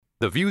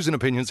The views and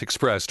opinions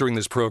expressed during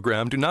this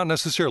program do not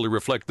necessarily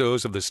reflect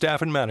those of the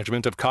staff and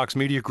management of Cox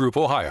Media Group,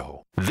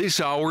 Ohio. This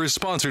hour is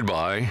sponsored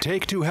by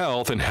Take 2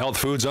 Health and Health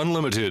Foods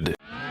Unlimited.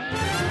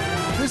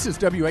 This is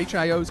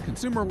WHIO's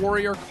consumer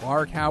warrior,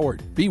 Clark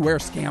Howard. Beware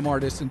scam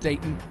artists in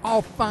Dayton.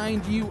 I'll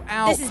find you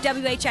out. This is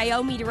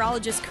WHIO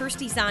meteorologist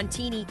Kirsty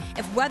Zontini.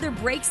 If weather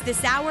breaks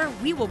this hour,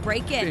 we will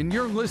break it. And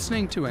you're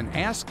listening to an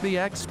Ask the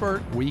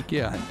Expert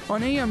weekend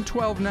on AM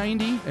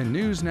 1290 and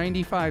News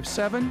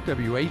 95.7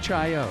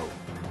 WHIO.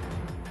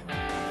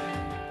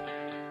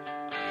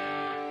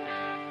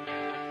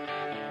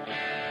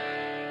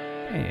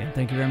 Hey,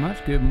 thank you very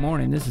much. Good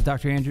morning. This is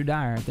Dr. Andrew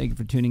Dyer. Thank you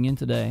for tuning in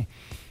today.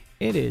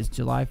 It is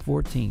July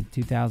 14th,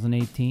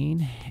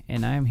 2018,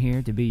 and I'm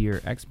here to be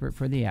your expert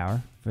for the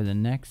hour for the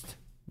next,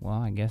 well,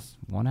 I guess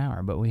 1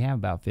 hour, but we have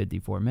about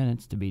 54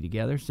 minutes to be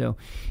together. So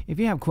if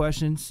you have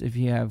questions, if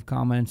you have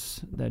comments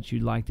that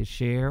you'd like to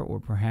share, or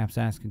perhaps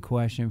ask a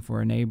question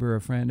for a neighbor,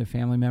 a friend, a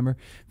family member,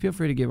 feel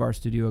free to give our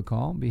studio a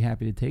call. Be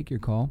happy to take your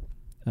call.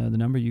 The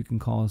number you can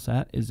call us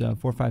at is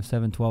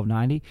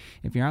 457-1290.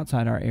 If you're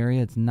outside our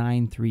area, it's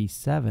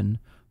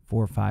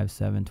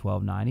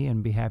 937-457-1290,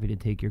 and be happy to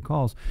take your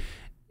calls.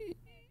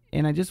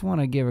 And I just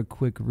want to give a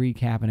quick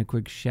recap and a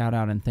quick shout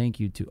out and thank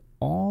you to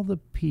all the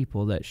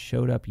people that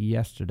showed up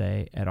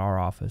yesterday at our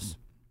office.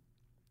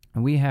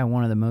 And we had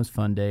one of the most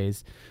fun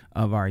days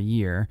of our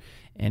year,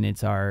 and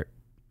it's our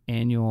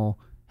annual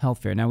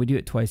health fair. Now, we do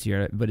it twice a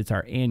year, but it's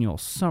our annual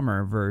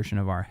summer version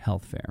of our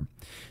health fair.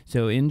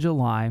 So in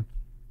July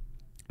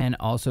and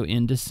also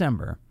in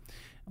December,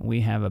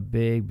 we have a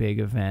big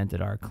event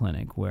at our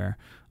clinic where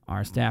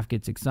our staff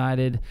gets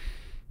excited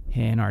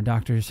and our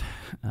doctors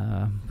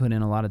put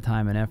in a lot of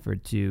time and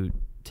effort to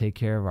take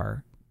care of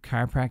our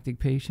chiropractic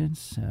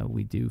patients.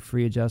 We do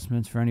free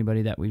adjustments for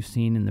anybody that we've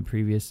seen in the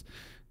previous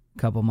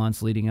couple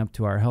months leading up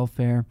to our health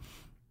fair.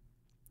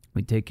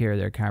 We take care of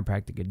their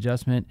chiropractic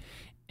adjustment,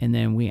 and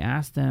then we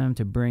ask them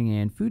to bring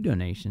in food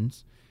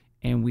donations,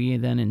 and we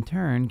then in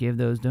turn give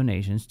those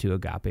donations to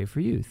Agape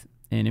for Youth.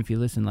 And if you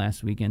listened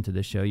last weekend to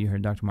the show, you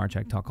heard Dr.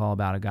 Marchak talk all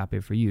about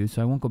Agape for Youth,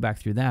 so I won't go back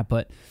through that,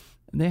 but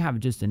they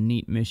have just a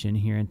neat mission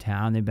here in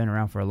town. They've been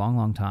around for a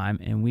long time,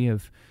 and we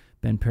have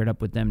been paired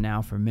up with them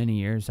now for many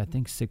years, I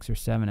think 6 or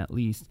 7 at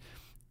least.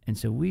 And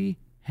so we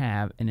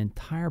have an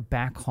entire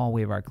back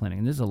hallway of our clinic.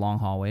 And this is a long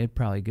hallway. It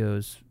probably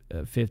goes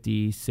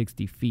 50,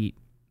 60 feet,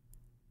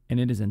 and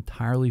it is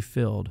entirely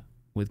filled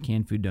with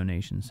canned food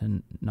donations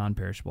and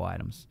non-perishable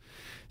items.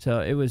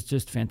 So it was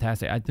just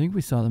fantastic. I think we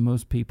saw the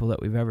most people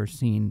that we've ever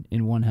seen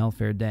in one health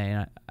fair day,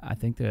 and I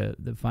think the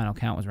final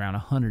count was around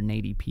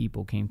 180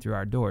 people came through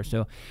our door.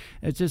 So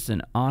it's just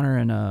an honor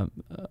and a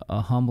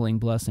humbling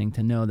blessing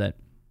to know that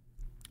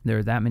there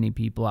are that many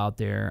people out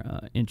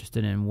there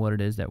interested in what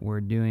it is that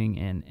we're doing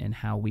and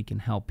how we can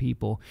help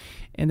people.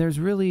 And there's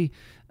really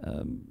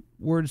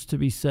words to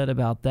be said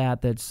about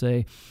that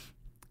say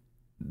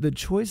the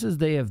choices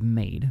they have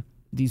made,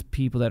 these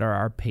people that are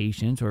our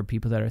patients or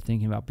people that are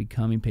thinking about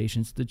becoming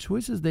patients, the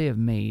choices they have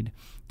made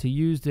to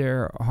use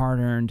their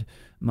hard-earned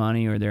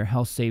money or their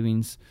health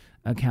savings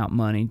account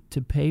money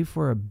to pay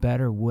for a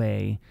better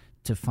way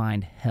to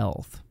find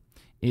health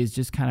is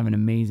just kind of an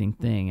amazing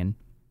thing. And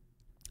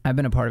I've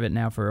been a part of it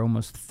now for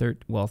almost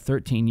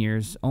 13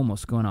 years,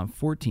 almost going on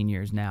 14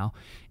 years now,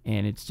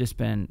 and it's just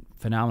been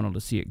phenomenal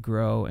to see it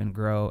grow and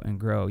grow and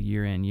grow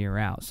year in, year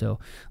out. So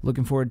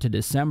looking forward to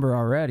December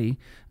already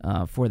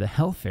for the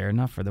health fair,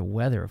 not for the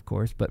weather, of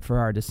course, but for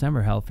our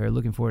December health fair.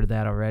 Looking forward to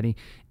that already,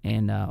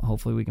 and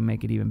hopefully we can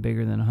make it even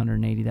bigger than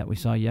 180 that we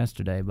saw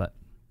yesterday. But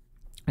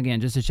again,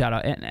 just a shout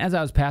out. And as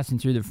I was passing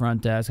through the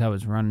front desk, I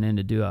was running in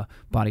to do a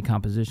body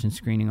composition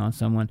screening on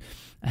someone.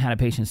 I had a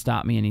patient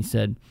stop me, and he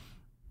said,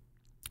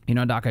 "You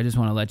know, Doc, I just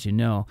want to let you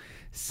know,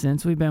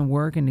 since we've been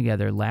working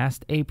together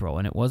last April,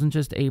 and it wasn't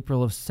just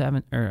April of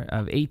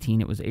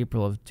 18, it was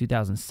April of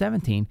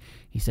 2017,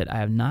 he said, I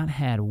have not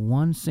had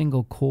one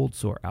single cold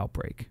sore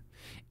outbreak."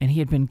 And he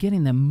had been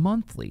getting them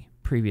monthly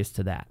previous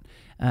to that.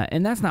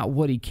 And that's not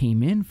what he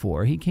came in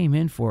for. He came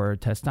in for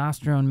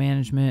testosterone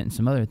management and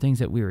some other things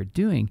that we were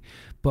doing,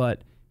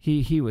 but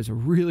he was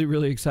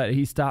really excited.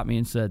 He stopped me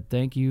and said,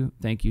 thank you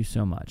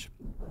so much.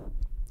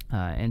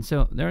 And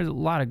so there's a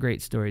lot of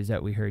great stories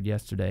that we heard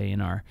yesterday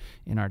in our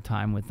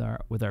time with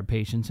our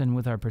patients and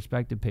with our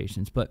prospective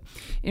patients. But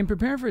in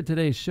preparing for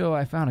today's show,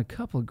 I found a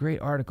couple of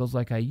great articles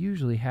like I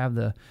usually have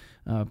the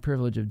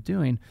privilege of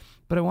doing.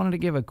 But I wanted to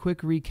give a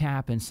quick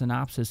recap and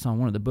synopsis on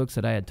one of the books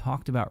that I had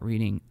talked about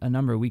reading a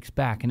number of weeks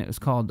back, and it was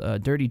called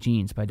Dirty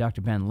Genes by Dr.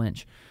 Ben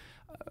Lynch.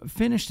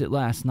 Finished it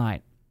last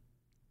night.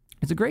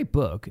 It's a great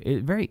book,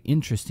 a very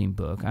interesting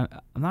book. I'm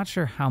not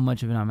sure how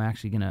much of it I'm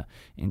actually going to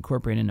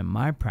incorporate into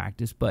my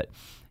practice, but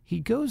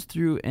he goes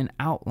through and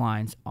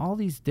outlines all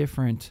these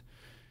different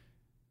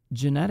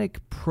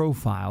genetic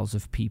profiles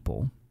of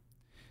people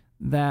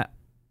that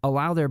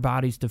allow their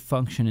bodies to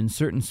function in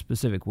certain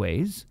specific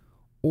ways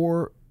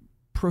or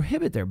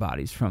prohibit their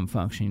bodies from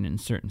functioning in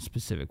certain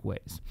specific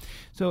ways.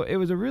 So it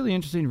was a really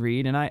interesting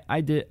read, and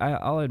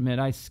I'll admit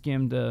I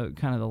skimmed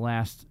kind of the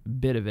last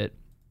bit of it.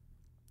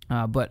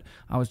 But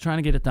I was trying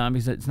to get it done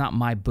because it's not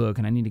my book,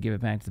 and I need to give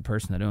it back to the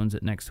person that owns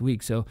it next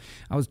week. So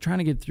I was trying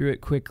to get through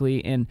it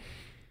quickly, and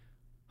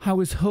I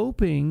was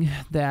hoping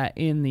that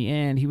in the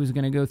end he was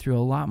going to go through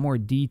a lot more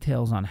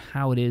details on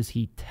how it is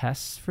he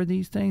tests for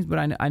these things.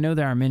 But I know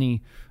there are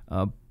many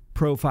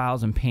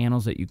profiles and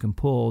panels that you can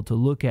pull to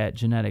look at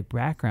genetic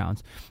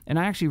backgrounds. And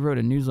I actually wrote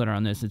a newsletter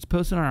on this. It's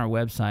posted on our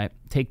website,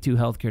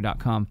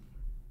 take2healthcare.com.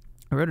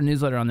 I wrote a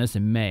newsletter on this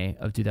in May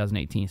of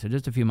 2018, so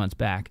just a few months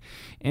back,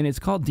 and it's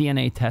called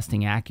DNA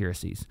Testing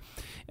Accuracies.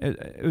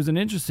 It was an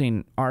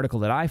interesting article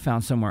that I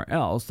found somewhere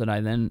else that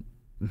I then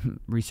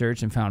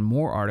researched and found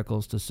more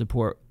articles to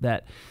support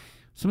that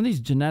some of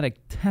these genetic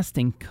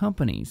testing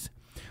companies,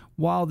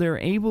 while they're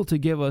able to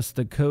give us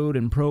the code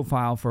and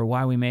profile for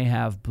why we may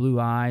have blue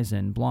eyes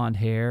and blonde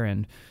hair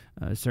and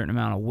a certain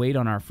amount of weight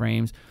on our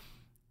frames,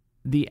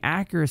 the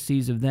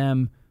accuracies of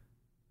them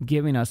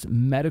giving us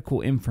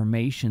medical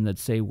information that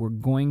say we're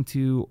going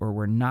to or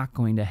we're not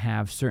going to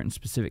have certain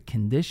specific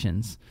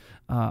conditions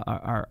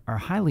are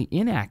highly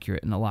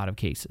inaccurate in a lot of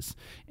cases.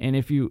 And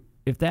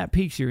if that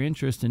piques your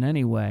interest in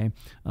any way,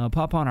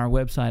 pop on our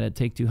website at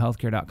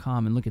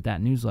take2healthcare.com and look at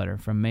that newsletter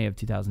from May of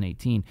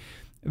 2018.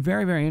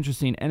 Very, very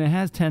interesting, and it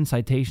has 10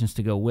 citations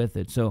to go with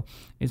it. So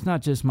it's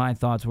not just my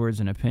thoughts,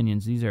 words, and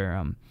opinions. These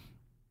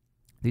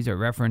are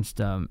referenced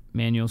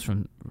manuals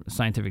from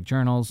scientific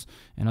journals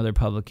and other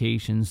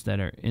publications that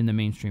are in the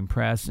mainstream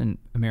press, and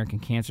American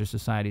Cancer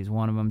Society is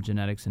one of them,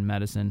 Genetics and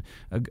Medicine.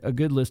 A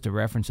good list of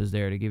references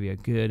there to give you a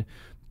good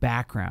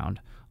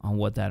background on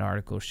what that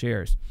article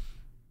shares.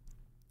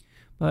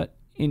 But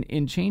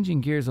in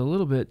changing gears a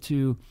little bit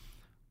to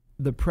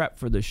the prep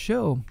for the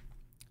show,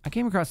 I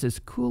came across this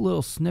cool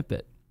little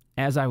snippet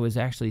as I was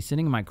actually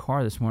sitting in my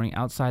car this morning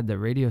outside the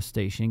radio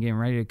station, getting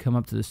ready to come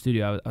up to the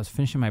studio. I was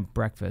finishing my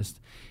breakfast,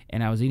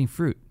 and I was eating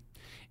fruit.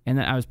 And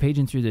then I was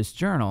paging through this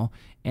journal,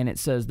 and it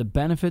says, the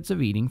benefits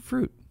of eating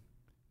fruit.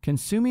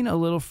 Consuming a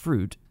little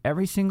fruit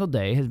every single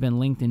day has been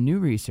linked in new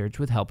research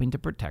with helping to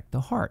protect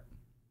the heart.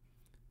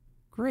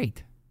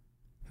 Great.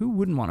 Who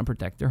wouldn't want to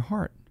protect their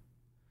heart?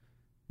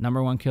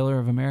 Number one killer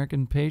of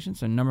American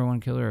patients and number one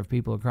killer of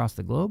people across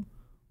the globe?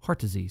 Heart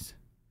disease.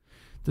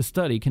 The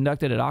study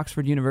conducted at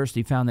Oxford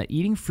University found that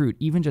eating fruit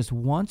even just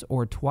once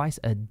or twice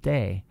a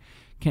day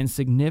can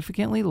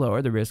significantly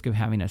lower the risk of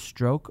having a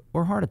stroke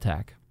or heart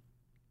attack.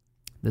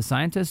 The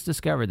scientists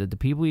discovered that the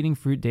people eating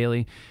fruit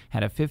daily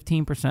had a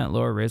 15%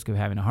 lower risk of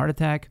having a heart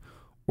attack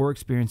or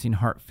experiencing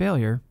heart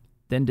failure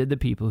than did the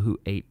people who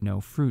ate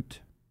no fruit.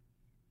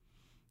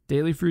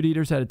 Daily fruit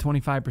eaters had a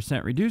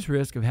 25% reduced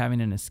risk of having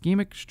an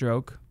ischemic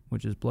stroke,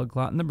 which is blood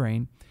clot in the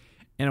brain,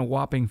 and a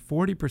whopping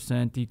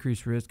 40%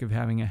 decreased risk of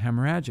having a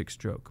hemorrhagic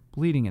stroke,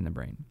 bleeding in the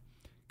brain,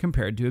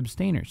 compared to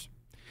abstainers.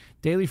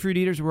 Daily fruit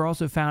eaters were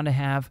also found to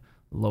have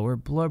lower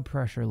blood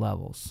pressure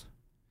levels.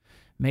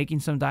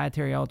 Making some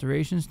dietary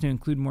alterations to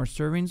include more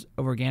servings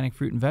of organic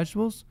fruit and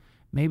vegetables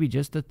may be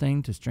just the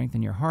thing to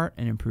strengthen your heart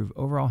and improve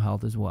overall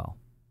health as well.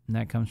 And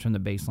that comes from the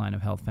Baseline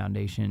of Health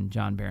Foundation,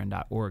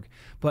 johnbarron.org.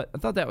 But I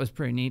thought that was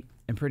pretty neat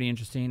and pretty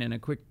interesting and a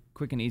quick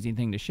and easy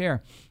thing to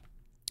share.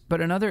 But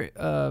another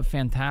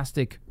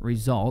fantastic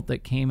result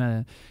that came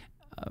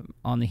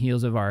on the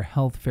heels of our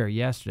health fair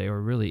yesterday, or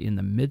really in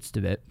the midst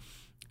of it,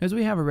 is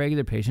we have a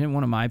regular patient,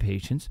 one of my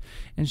patients,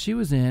 and she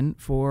was in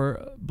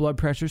for blood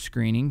pressure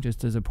screening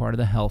just as a part of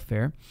the health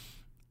fair,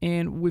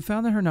 and we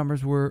found that her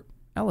numbers were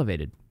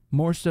elevated,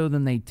 more so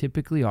than they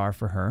typically are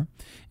for her,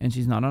 and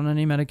she's not on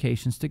any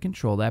medications to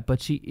control that,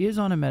 but she is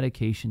on a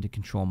medication to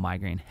control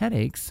migraine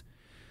headaches,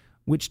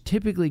 which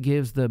typically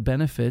gives the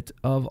benefit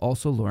of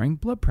also lowering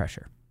blood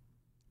pressure.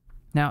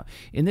 Now,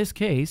 in this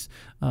case,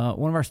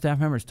 one of our staff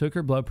members took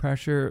her blood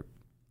pressure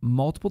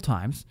multiple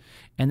times,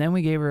 and then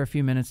we gave her a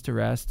few minutes to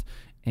rest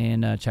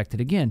and checked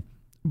it again.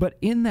 But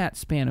in that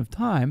span of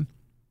time,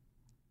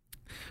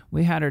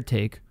 we had her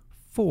take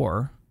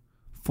 4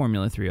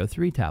 Formula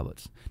 303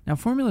 tablets. Now,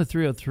 Formula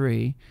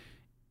 303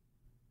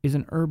 is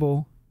an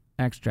herbal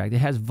extract. It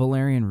has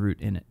valerian root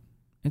in it.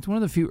 It's one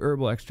of the few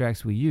herbal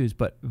extracts we use,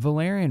 but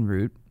valerian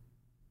root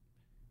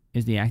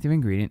is the active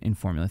ingredient in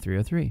Formula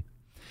 303.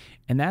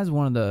 And that is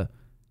one of the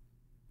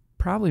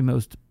probably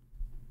most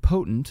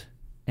potent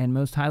and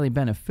most highly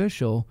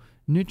beneficial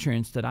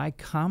nutrients that I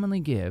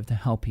commonly give to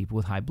help people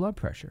with high blood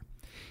pressure.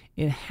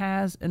 It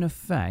has an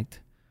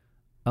effect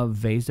of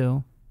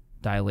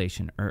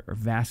vasodilation or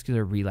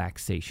vascular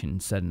relaxation,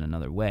 said in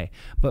another way.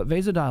 But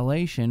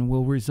vasodilation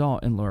will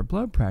result in lower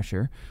blood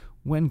pressure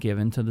when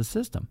given to the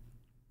system.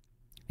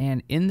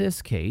 And in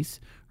this case,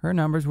 her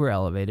numbers were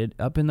elevated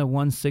up in the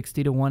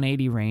 160 to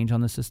 180 range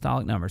on the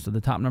systolic number. So the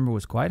top number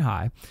was quite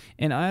high.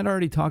 And I had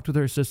already talked with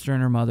her sister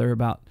and her mother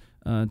about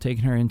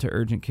taking her into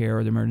urgent care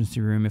or the emergency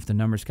room if the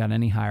numbers got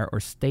any higher or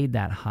stayed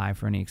that high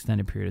for any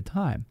extended period of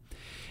time.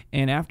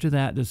 And after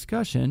that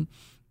discussion,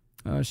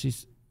 her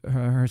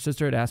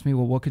sister had asked me,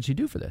 well, what could she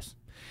do for this?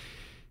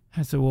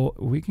 I said, well,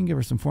 we can give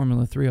her some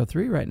Formula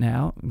 303 right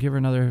now, give her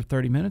another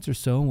 30 minutes or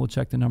so, and we'll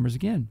check the numbers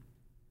again.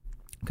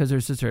 Because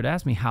her sister had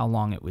asked me how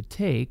long it would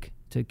take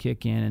to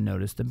kick in and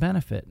notice the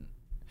benefit.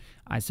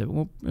 I said,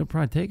 well, it'll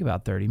probably take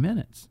about 30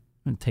 minutes.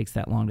 It takes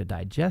that long to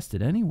digest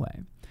it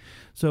anyway.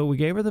 So we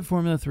gave her the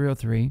Formula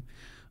 303.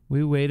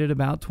 We waited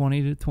about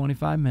 20 to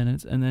 25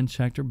 minutes and then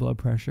checked her blood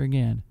pressure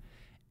again.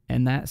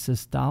 And that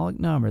systolic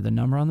number, the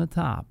number on the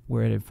top,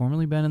 where it had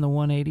formerly been in the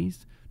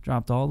 180s,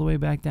 dropped all the way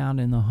back down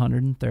in the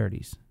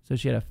 130s. So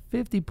she had a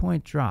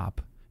 50-point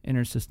drop in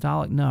her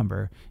systolic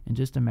number in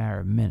just a matter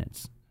of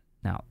minutes.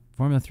 Now,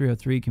 Formula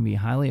 303 can be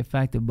highly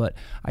effective, but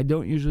I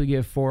don't usually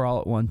give 4 all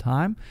at one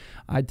time.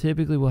 I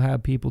typically will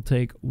have people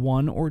take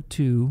 1 or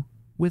 2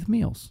 with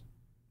meals.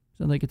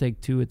 So they could take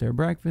 2 at their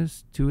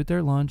breakfast, 2 at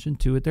their lunch, and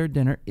 2 at their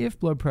dinner if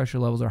blood pressure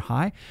levels are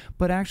high.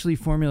 But actually,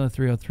 Formula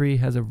 303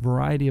 has a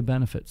variety of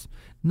benefits,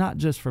 not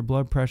just for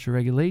blood pressure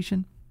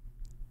regulation,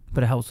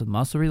 but it helps with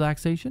muscle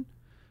relaxation,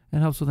 it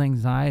helps with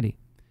anxiety,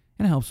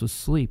 and it helps with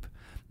sleep.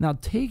 Now,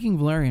 taking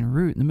valerian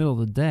root in the middle of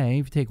the day,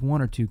 if you take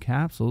 1 or 2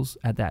 capsules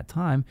at that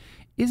time,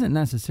 isn't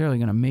necessarily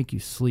going to make you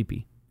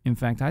sleepy. In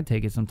fact, I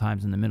take it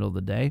sometimes in the middle of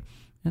the day,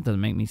 and it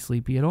doesn't make me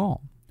sleepy at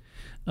all.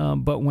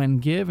 But when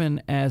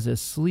given as a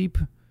sleep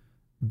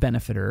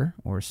benefiter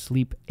or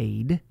sleep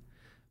aid,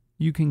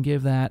 you can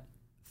give that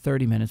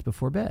 30 minutes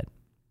before bed.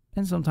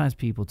 And sometimes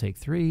people take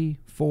 3,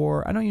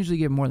 4. I don't usually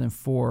give more than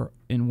 4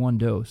 in one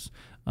dose,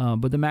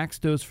 but the max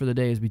dose for the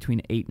day is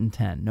between 8 and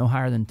 10, no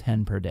higher than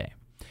 10 per day.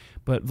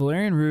 But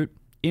valerian root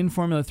in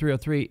Formula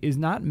 303 is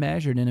not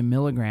measured in a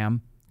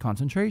milligram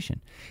concentration.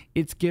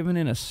 It's given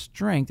in a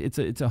strength.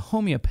 It's a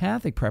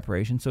homeopathic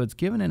preparation, so it's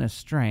given in a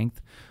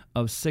strength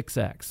of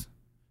 6x.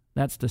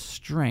 That's the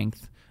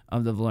strength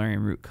of the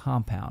valerian root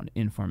compound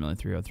in Formula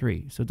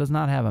 303. So it does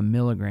not have a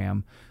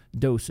milligram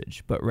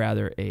dosage, but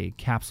rather a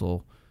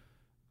capsule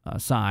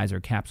size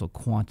or capsule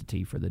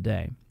quantity for the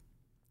day.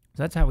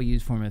 So that's how we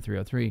use Formula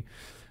 303.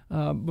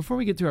 Before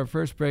we get to our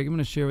first break, I'm going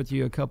to share with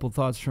you a couple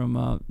thoughts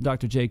from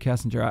Dr. Jay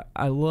Kessinger.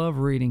 I love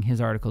reading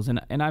his articles, and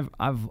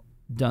I've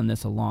done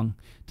this a long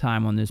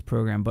time on this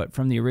program, but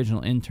from the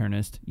original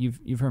internist,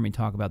 you've heard me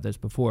talk about this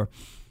before.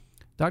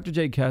 Dr.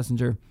 Jay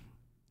Kessinger,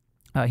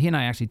 he and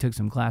I actually took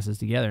some classes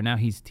together. Now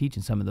he's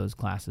teaching some of those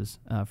classes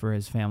for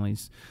his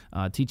family's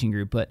teaching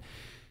group. But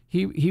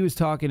he was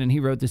talking, and he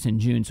wrote this in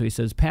June. So he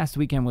says, past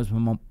weekend was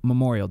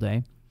Memorial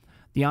Day,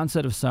 the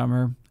onset of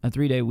summer, a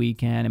 3-day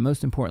weekend, and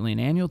most importantly, an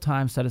annual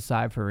time set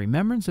aside for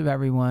remembrance of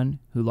everyone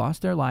who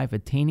lost their life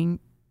attaining,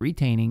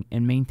 retaining,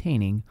 and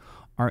maintaining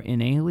our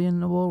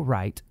inalienable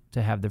right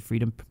to have the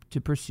freedom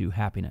to pursue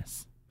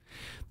happiness.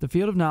 The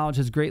field of knowledge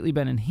has greatly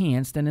been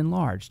enhanced and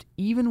enlarged,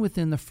 even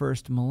within the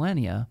first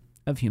millennia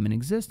of human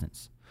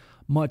existence,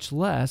 much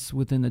less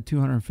within the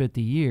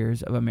 250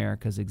 years of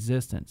America's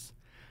existence.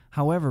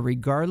 However,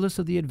 regardless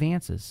of the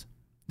advances,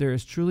 there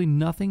is truly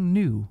nothing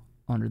new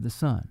under the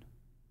sun.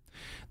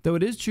 Though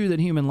it is true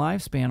that human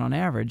lifespan on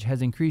average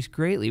has increased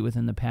greatly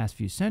within the past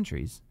few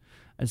centuries,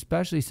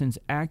 especially since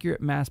accurate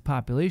mass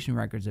population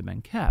records have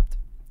been kept,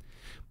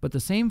 but the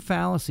same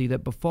fallacy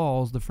that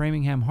befalls the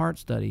Framingham Heart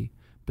Study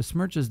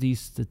besmirches these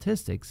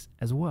statistics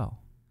as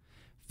well.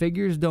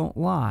 Figures don't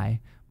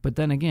lie, but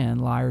then again,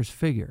 liars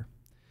figure.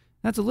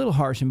 That's a little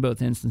harsh in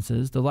both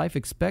instances. The life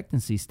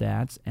expectancy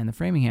stats and the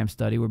Framingham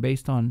study were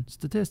based on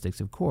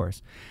statistics, of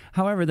course.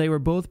 However, they were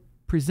both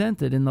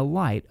presented in the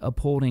light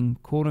upholding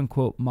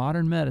quote-unquote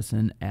modern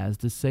medicine as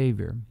the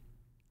savior.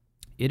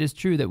 It is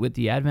true that with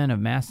the advent of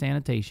mass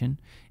sanitation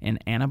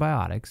and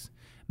antibiotics,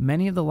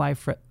 many of the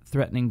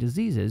life-threatening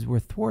diseases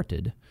were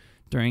thwarted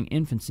during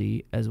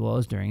infancy as well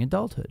as during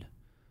adulthood.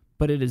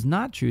 But it is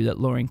not true that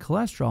lowering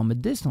cholesterol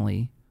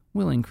medicinally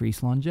will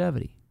increase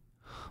longevity.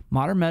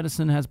 Modern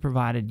medicine has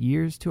provided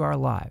years to our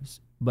lives,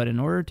 but in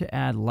order to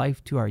add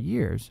life to our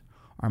years,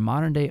 our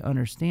modern-day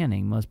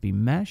understanding must be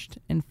meshed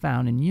and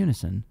found in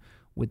unison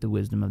with the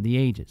wisdom of the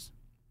ages.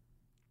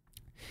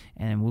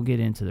 And we'll get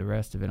into the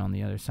rest of it on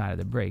the other side of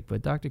the break,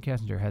 but Dr.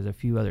 Kessinger has a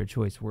few other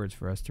choice words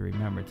for us to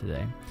remember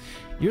today.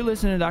 You're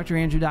listening to Dr.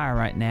 Andrew Dyer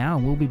right now,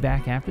 and we'll be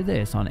back after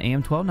this on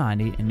AM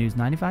 1290 and News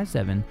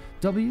 95.7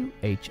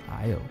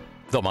 WHIO.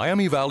 The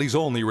Miami Valley's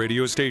only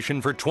radio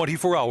station for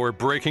 24-hour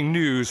breaking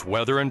news,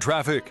 weather, and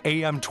traffic.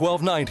 AM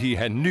 1290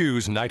 and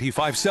News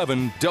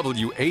 95.7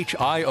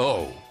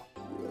 WHIO.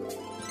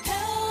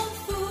 Health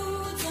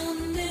Foods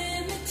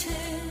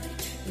Unlimited,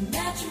 the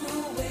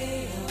natural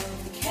way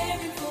of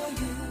caring for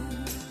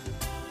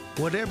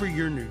you. Whatever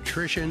your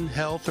nutrition,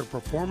 health, or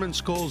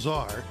performance goals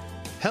are,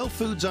 Health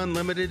Foods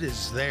Unlimited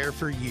is there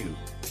for you.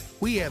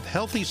 We have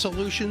healthy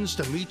solutions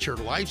to meet your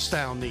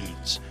lifestyle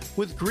needs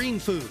with green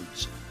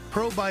foods,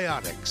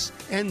 probiotics,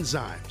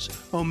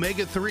 enzymes,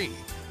 omega-3,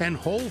 and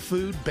whole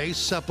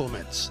food-based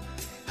supplements.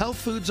 Health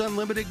Foods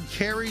Unlimited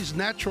carries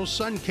natural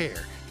sun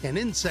care and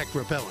insect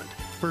repellent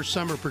for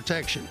summer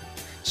protection.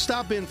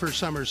 Stop in for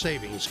summer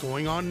savings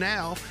going on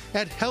now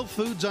at Health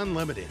Foods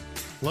Unlimited,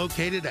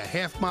 located a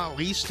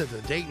half-mile east of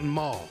the Dayton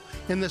Mall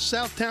in the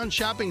Southtown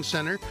Shopping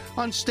Center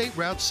on State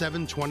Route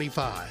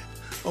 725.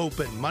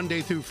 Open Monday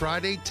through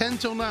Friday, 10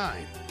 till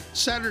 9,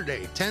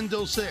 Saturday, 10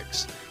 till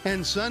 6,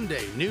 and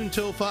Sunday, noon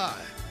till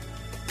 5.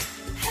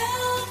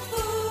 Health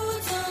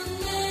Foods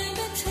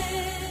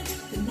Unlimited,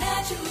 the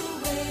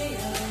natural way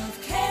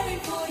of caring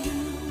for you.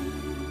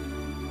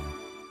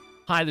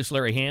 Hi, this is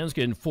Larry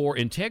Hanskin for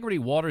Integrity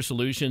Water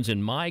Solutions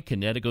in My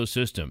Kinetico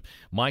system.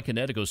 My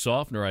Kinetico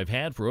softener I've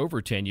had for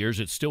over 10 years.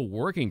 It's still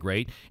working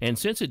great, and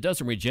since it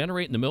doesn't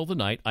regenerate in the middle of the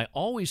night, I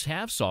always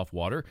have soft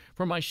water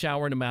for my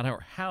shower no matter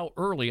how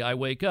early I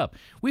wake up.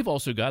 We've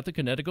also got the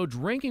Kinetico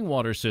drinking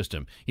water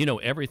system. You know,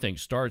 everything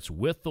starts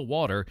with the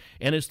water,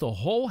 and it's the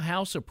whole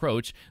house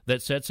approach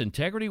that sets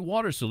Integrity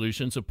Water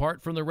Solutions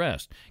apart from the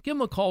rest. Give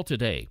them a call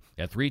today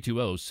at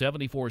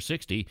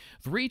 320-7460,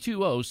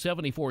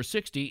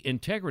 320-7460,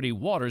 Integrity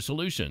Water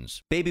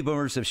Solutions. Baby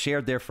boomers have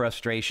shared their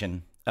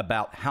frustration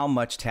about how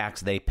much tax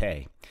they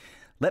pay.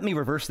 Let me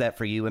reverse that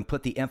for you and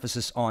put the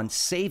emphasis on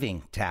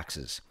saving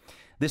taxes.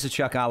 This is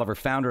Chuck Oliver,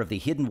 founder of the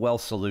Hidden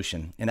Wealth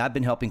Solution, and I've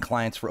been helping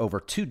clients for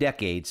over 2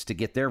 decades to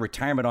get their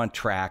retirement on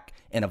track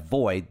and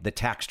avoid the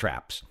tax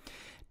traps.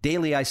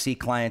 Daily, I see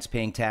clients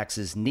paying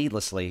taxes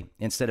needlessly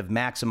instead of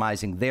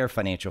maximizing their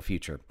financial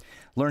future.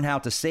 Learn how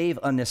to save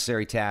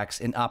unnecessary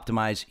tax and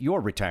optimize your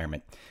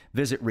retirement.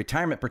 Visit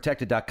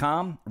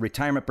retirementprotected.com,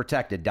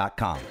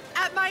 retirementprotected.com.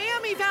 At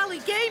Miami Valley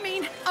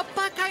Gaming, a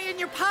Buckeye in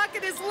your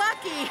pocket is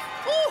lucky.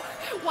 Ooh,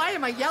 why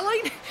am I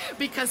yelling?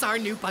 Because our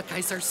new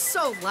Buckeyes are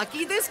so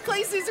lucky, this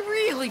place is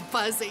really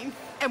buzzing.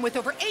 And with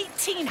over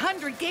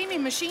 1,800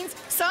 gaming machines,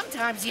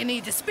 sometimes you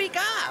need to speak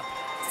up.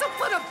 So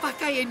put a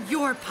Buckeye in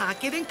your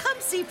pocket and come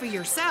see for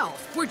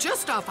yourself. We're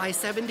just off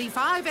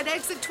I-75 at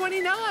exit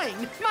 29.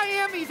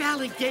 Miami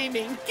Valley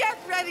Gaming. Get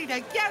ready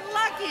to get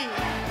lucky.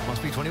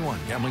 Must be 21.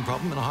 Gambling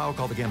problem in Ohio?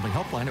 Call the Gambling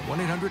Helpline at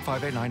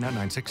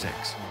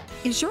 1-800-589-9966.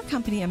 Is your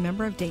company a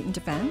member of Dayton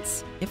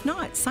Defense? If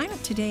not, sign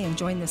up today and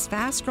join this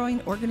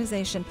fast-growing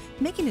organization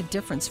making a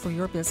difference for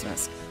your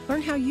business.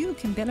 Learn how you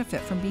can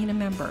benefit from being a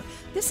member.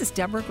 This is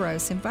Deborah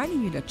Gross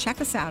inviting you to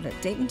check us out at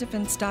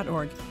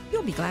DaytonDefense.org.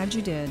 You'll be glad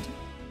you did.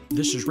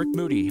 This is Rick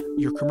Moody,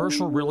 your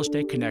commercial real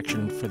estate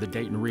connection for the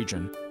Dayton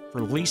region. For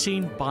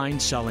leasing,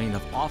 buying, selling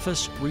of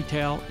office,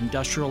 retail,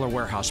 industrial, or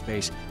warehouse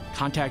space,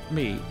 contact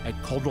me at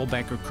Coldwell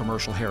Banker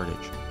Commercial Heritage.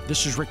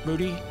 This is Rick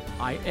Moody.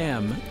 I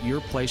am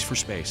your place for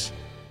space.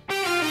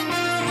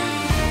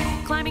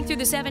 Climbing through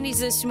the 70s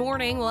this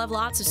morning. We'll have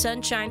lots of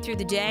sunshine through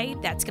the day.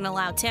 That's going to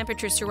allow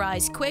temperatures to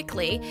rise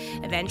quickly,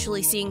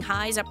 eventually seeing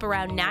highs up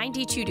around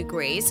 92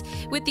 degrees.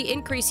 With the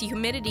increased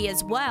humidity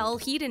as well,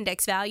 heat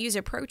index values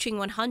approaching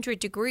 100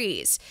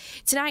 degrees.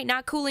 Tonight,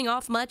 not cooling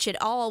off much at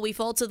all. We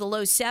fall to the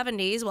low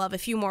 70s. We'll have a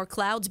few more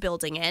clouds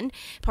building in.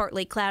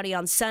 Partly cloudy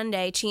on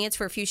Sunday. Chance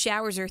for a few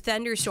showers or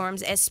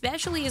thunderstorms,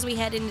 especially as we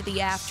head into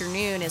the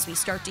afternoon as we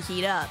start to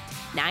heat up.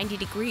 90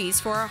 degrees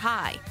for our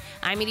high.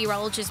 I'm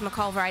meteorologist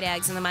McCall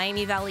Vrydaghs in the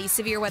Miami Valley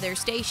Severe Weather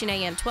Station,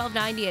 AM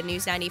 1290 at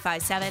News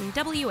 95.7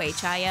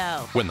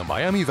 WHIO. When the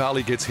Miami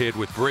Valley gets hit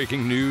with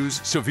breaking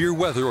news, severe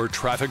weather, or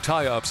traffic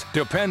tie-ups,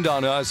 depend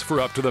on us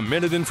for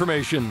up-to-the-minute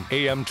information.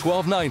 AM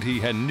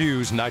 1290 and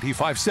News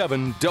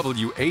 95.7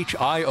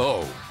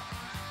 WHIO.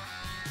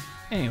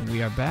 And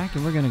we are back,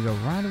 and we're going to go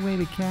right away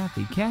to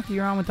Kathy. Kathy,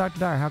 you're on with Dr.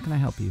 Dyer. How can I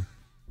help you?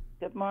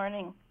 Good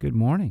morning. Good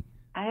morning.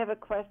 I have a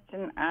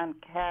question on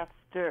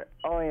castor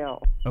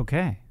oil.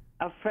 Okay.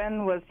 A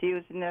friend was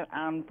using it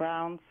on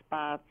brown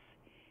spots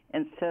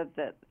and said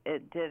that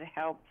it did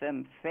help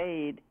them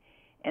fade.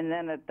 And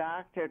then a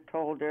doctor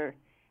told her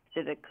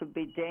that it could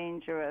be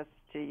dangerous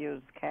to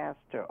use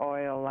castor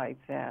oil like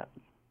that.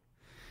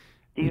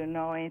 Do you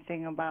know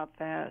anything about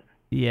that?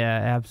 Yeah,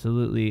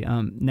 absolutely.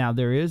 Now,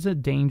 there is a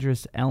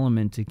dangerous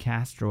element to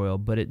castor oil,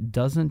 but it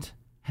doesn't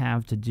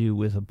have to do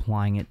with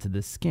applying it to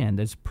the skin.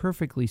 It's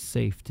perfectly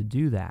safe to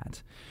do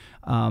that.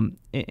 And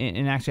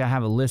actually, I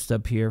have a list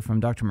up here from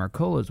Dr.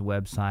 Mercola's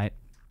website.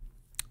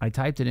 I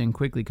typed it in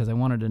quickly because I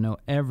wanted to know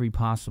every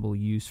possible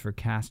use for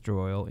castor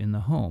oil in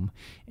the home.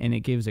 And it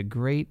gives a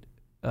great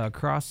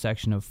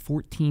cross-section of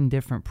 14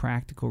 different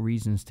practical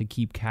reasons to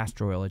keep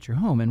castor oil at your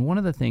home. And one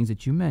of the things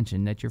that you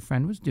mentioned that your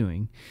friend was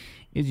doing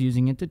is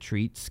using it to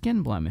treat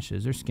skin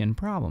blemishes or skin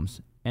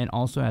problems, and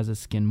also as a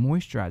skin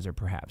moisturizer,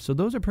 perhaps. So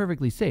those are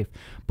perfectly safe.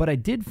 But I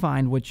did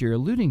find what you're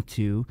alluding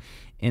to,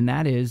 and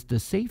that is the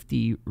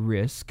safety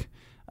risk,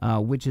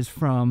 which is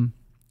from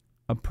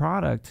a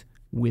product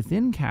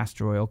within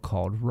castor oil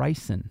called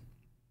ricin.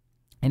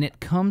 And it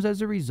comes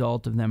as a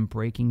result of them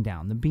breaking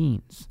down the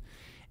beans.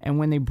 And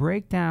when they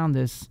break down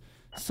this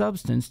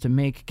substance to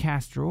make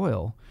castor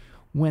oil,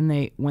 when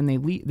they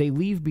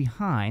leave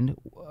behind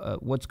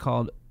what's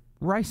called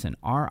ricin,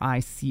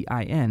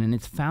 R-I-C-I-N, and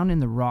it's found in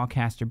the raw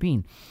castor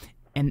bean.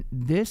 And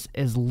this,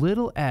 as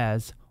little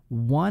as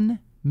 1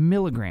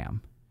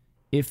 milligram,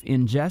 if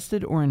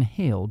ingested or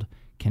inhaled,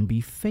 can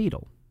be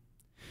fatal.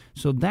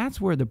 So that's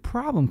where the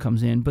problem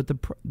comes in, but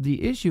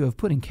the issue of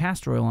putting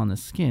castor oil on the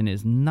skin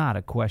is not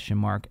a question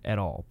mark at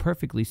all.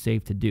 Perfectly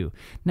safe to do.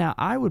 Now,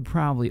 I would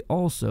probably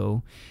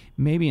also,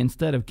 maybe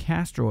instead of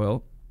castor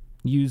oil,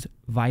 use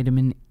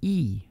vitamin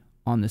E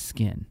on the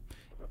skin.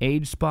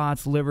 Age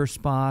spots, liver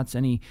spots,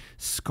 any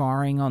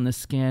scarring on the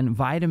skin,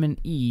 vitamin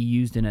E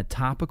used in a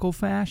topical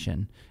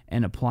fashion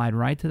and applied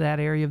right to that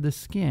area of the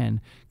skin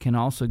can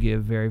also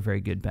give very,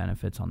 very good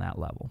benefits on that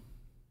level.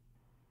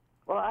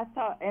 Well, I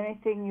thought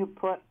anything you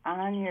put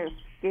on your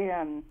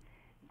skin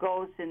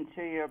goes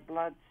into your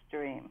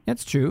bloodstream.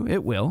 That's true.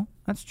 It will.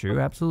 That's true.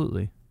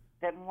 Absolutely.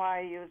 Then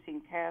why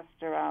using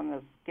castor on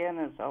the skin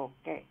is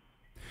okay?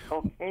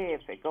 Okay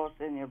if it goes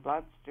in your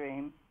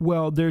bloodstream.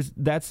 Well,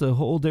 that's a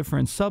whole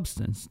different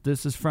substance.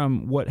 This is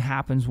from what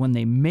happens when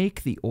they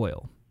make the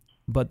oil.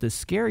 But the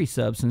scary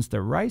substance, the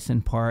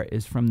ricin part,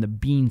 is from the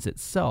beans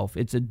itself.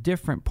 It's a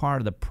different part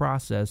of the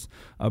process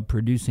of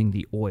producing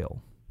the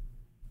oil.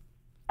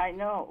 I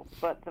know,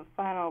 but the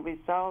final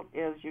result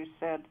is you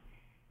said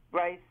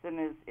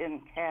ricin is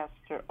in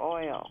castor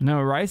oil. No,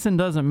 ricin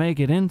doesn't make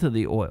it into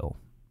the oil.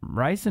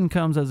 Ricin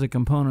comes as a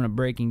component of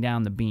breaking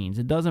down the beans.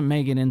 It doesn't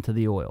make it into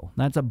the oil.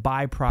 That's a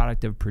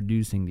byproduct of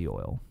producing the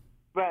oil.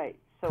 Right.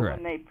 So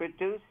Correct. when they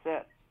produce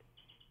it,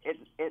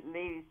 it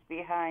leaves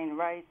behind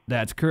ricin.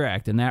 That's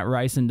correct. And that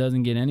ricin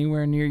doesn't get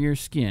anywhere near your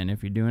skin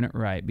if you're doing it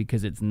right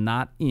because it's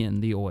not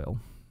in the oil.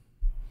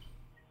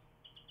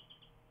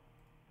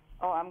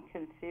 Oh, I'm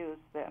confused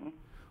then.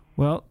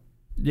 Well,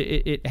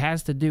 it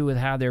has to do with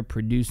how they're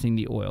producing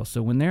the oil.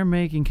 So when they're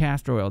making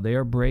castor oil, they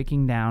are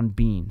breaking down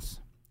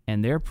beans.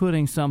 And they're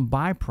putting some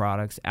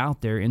byproducts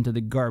out there into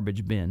the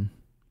garbage bin.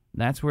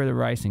 That's where the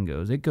ricin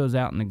goes. It goes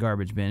out in the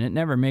garbage bin. It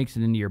never makes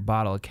it into your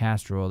bottle of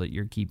castor oil that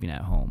you're keeping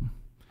at home.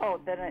 Oh,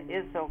 then it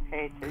is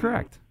okay to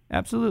Correct.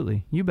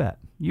 Absolutely. You bet.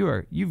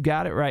 You've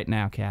got it right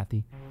now,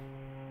 Kathy.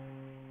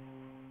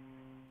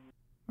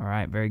 All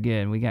right, very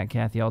good. We got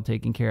Kathy all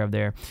taken care of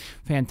there.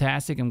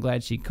 Fantastic. I'm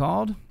glad she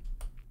called.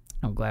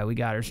 I'm glad we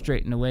got her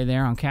straightened away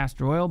there on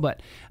castor oil.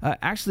 But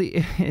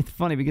actually, it's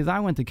funny because I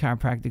went to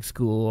chiropractic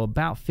school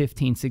about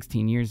 15,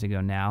 16 years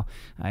ago now.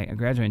 I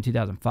graduated in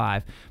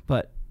 2005.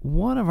 But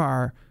one of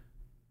our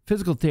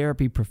physical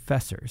therapy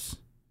professors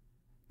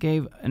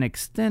gave an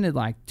extended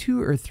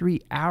 2 or 3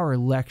 hour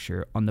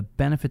lecture on the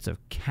benefits of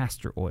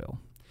castor oil.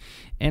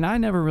 And I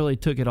never really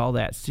took it all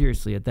that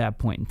seriously at that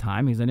point in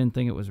time because I didn't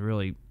think it was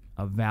really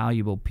a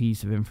valuable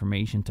piece of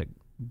information to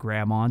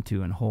grab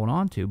onto and hold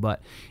onto.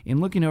 But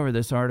in looking over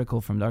this article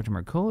from Dr.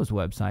 Mercola's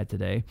website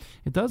today,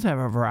 it does have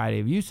a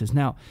variety of uses.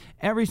 Now,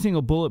 every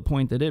single bullet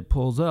point that it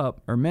pulls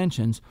up or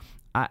mentions,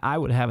 I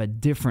would have a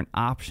different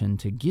option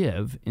to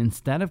give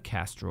instead of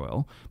castor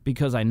oil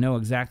because I know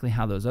exactly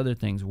how those other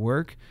things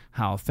work,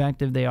 how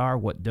effective they are,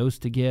 what dose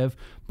to give.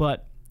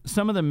 But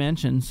some of the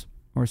mentions,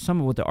 or some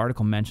of what the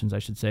article mentions, I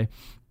should say,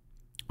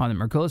 on the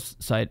Mercola's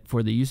site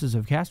for the uses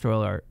of castor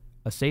oil are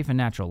a safe and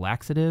natural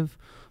laxative,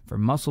 for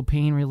muscle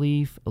pain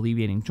relief,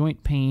 alleviating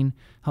joint pain,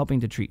 helping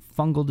to treat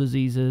fungal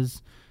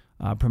diseases,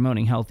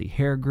 promoting healthy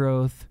hair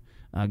growth,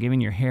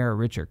 giving your hair a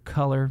richer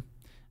color.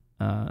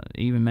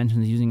 Even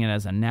mentions using it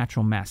as a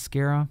natural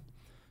mascara.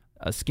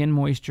 A skin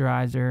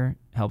moisturizer,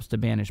 helps to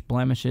banish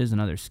blemishes and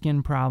other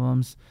skin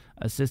problems,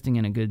 assisting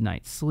in a good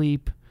night's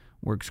sleep,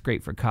 works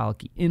great for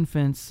colicky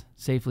infants,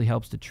 safely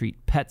helps to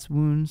treat pets'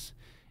 wounds,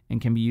 and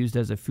can be used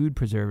as a food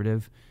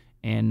preservative.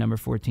 And number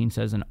 14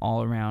 says an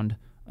all-around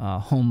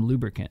home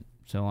lubricant.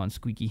 So on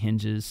squeaky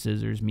hinges,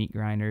 scissors, meat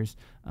grinders,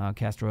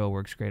 castor oil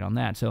works great on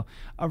that. So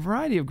a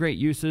variety of great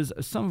uses,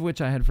 some of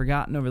which I had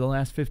forgotten over the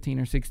last 15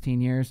 or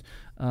 16 years.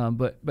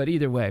 But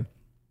either way,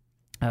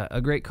 a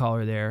great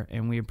caller there,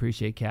 and we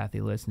appreciate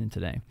Kathy listening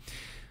today.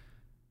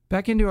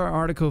 Back into our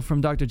article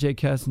from Dr. Jay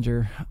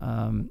Kessinger.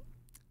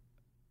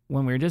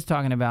 When we were just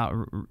talking about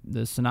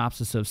the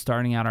synopsis of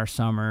starting out our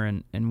summer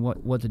and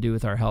what to do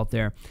with our health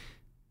there,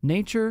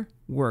 nature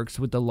works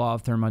with the law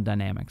of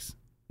thermodynamics.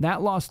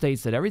 That law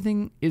states that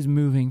everything is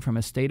moving from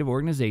a state of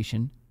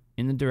organization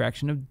in the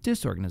direction of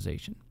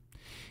disorganization.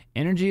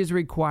 Energy is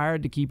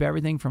required to keep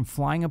everything from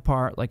flying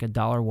apart like a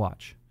dollar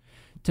watch.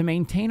 To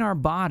maintain our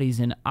bodies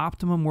in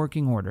optimum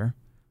working order,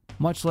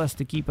 much less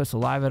to keep us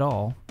alive at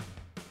all,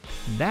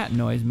 that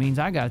noise means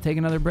I got to take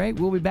another break.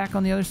 We'll be back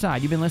on the other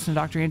side. You've been listening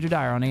to Dr. Andrew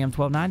Dyer on AM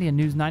 1290 and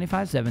News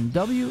 95.7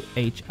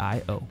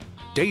 WHIO.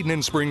 Dayton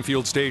and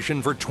Springfield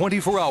station for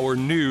 24-hour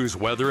news,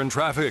 weather, and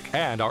traffic,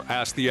 and our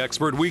Ask the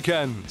Expert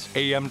weekends.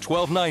 AM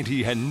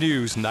 1290 and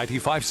News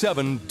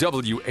 95.7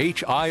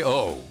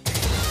 WHIO.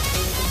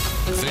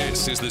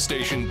 This is the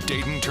station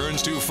Dayton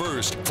turns to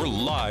first for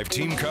live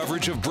team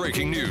coverage of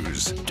breaking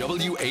news.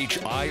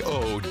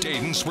 WHIO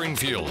Dayton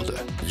Springfield.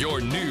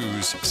 Your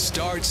news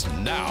starts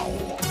now.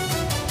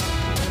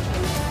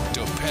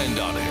 Depend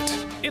on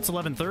it. It's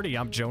 11:30.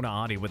 I'm Jonah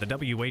Adi with a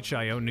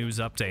WHIO News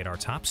Update. Our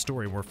top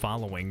story we're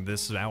following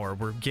this hour.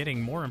 We're getting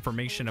more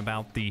information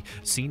about the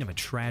scene of a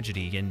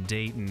tragedy in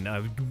Dayton.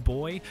 A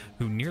boy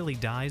who nearly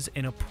dies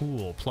in a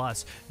pool.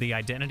 Plus, the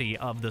identity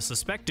of the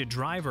suspected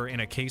driver in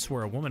a case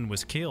where a woman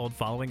was killed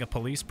following a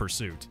police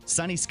pursuit.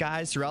 Sunny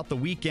skies throughout the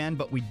weekend,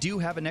 but we do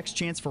have a next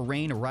chance for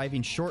rain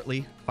arriving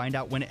shortly. Find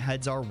out when it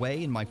heads our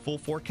way in my full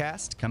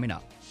forecast coming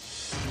up.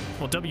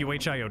 Well,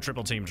 WHIO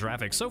Triple Team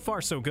Traffic, so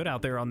far so good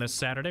out there on this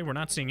Saturday. We're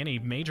not seeing any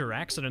major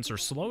accidents or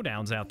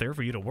slowdowns out there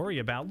for you to worry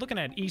about. Looking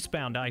at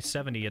eastbound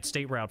I-70 at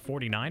State Route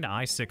 49 to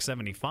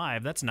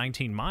I-675, that's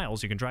 19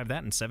 miles. You can drive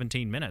that in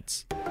 17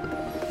 minutes.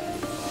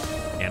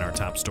 And our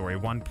top story,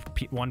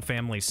 one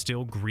family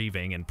still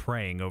grieving and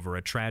praying over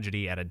a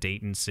tragedy at a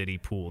Dayton City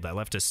pool that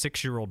left a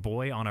 6-year-old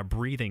boy on a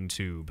breathing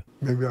tube.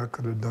 Maybe I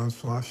could have done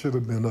so. I should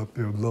have been up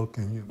there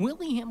looking.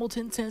 Willie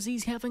Hamilton says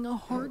he's having a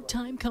hard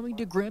time coming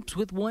to grips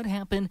with what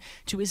happened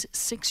to his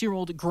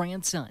 6-year-old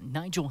grandson,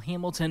 Nigel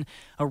Hamilton,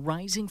 a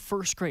rising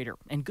first grader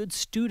and good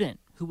student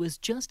who was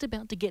just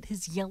about to get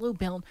his yellow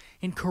belt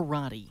in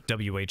karate.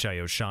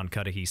 WHIO's Sean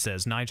Cudahy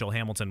says Nigel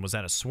Hamilton was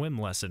at a swim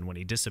lesson when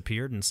he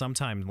disappeared and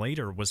sometime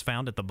later was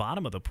found at the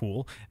bottom of the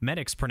pool.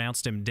 Medics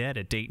pronounced him dead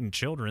at Dayton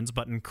Children's,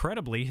 but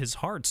incredibly, his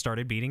heart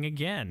started beating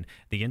again.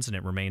 The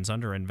incident remains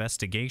under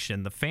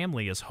investigation. The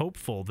family is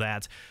hopeful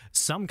that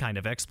some kind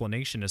of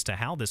explanation as to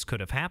how this could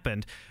have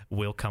happened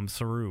will come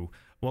through.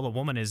 Well, a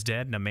woman is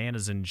dead and a man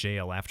is in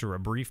jail after a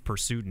brief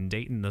pursuit in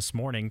Dayton this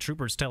morning.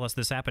 Troopers tell us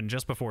this happened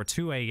just before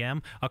 2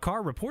 a.m. A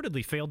car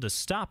reportedly failed to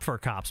stop for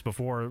cops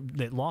before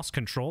it lost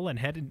control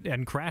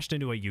and crashed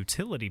into a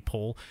utility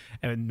pole,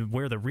 and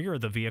where the rear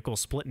of the vehicle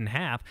split in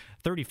half.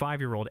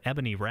 35-year-old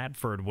Ebony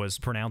Radford was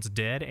pronounced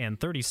dead, and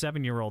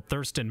 37-year-old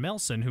Thurston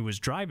Melson, who was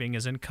driving,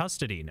 is in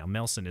custody. Now,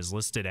 Melson is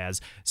listed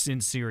as in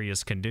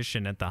serious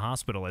condition at the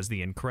hospital as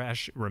the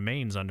crash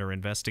remains under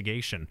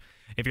investigation.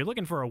 If you're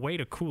looking for a way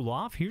to cool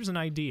off, here's an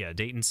idea.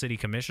 Dayton City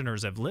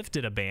Commissioners have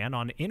lifted a ban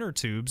on inner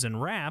tubes and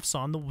rafts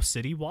on the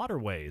city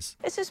waterways.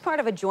 This is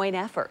part of a joint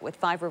effort with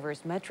Five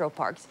Rivers Metro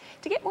Parks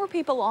to get more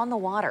people on the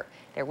water.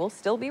 There will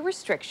still be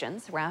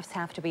restrictions. Rafts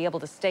have to be able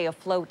to stay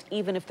afloat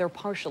even if they're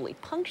partially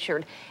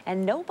punctured,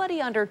 and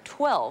nobody under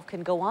 12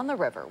 can go on the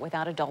river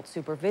without adult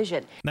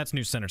supervision. That's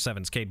News Center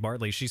 7's Kate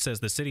Bartley. She says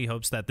the city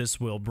hopes that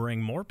this will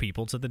bring more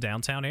people to the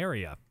downtown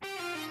area.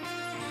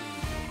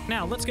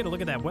 Now, let's get a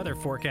look at that weather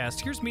forecast.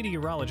 Here's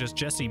meteorologist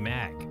Jesse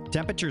Mack.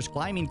 Temperatures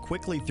climbing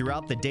quickly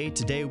throughout the day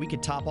today. We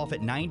could top off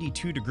at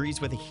 92 degrees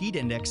with a heat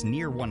index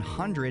near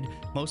 100.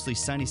 Mostly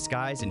sunny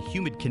skies and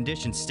humid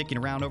conditions sticking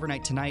around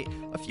overnight tonight.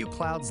 A few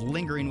clouds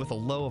lingering with a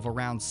low of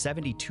around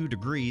 72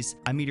 degrees.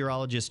 I'm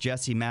meteorologist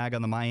Jesse Mack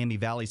on the Miami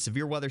Valley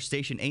Severe Weather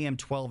Station AM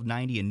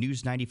 1290 and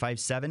News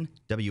 95.7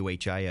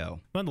 WHIO.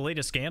 Well, the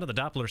latest scan of the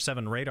Doppler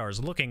 7 radar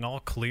is looking all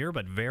clear,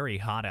 but very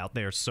hot out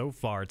there so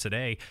far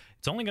today.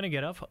 It's only going to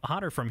get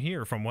hotter from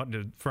here from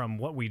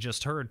what we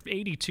just heard.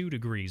 82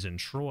 degrees in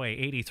Troy,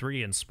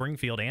 83 in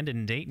Springfield, and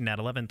in Dayton at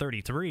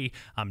 11:33.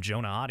 I'm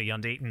Jonah Oddie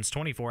on Dayton's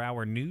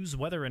 24-hour news,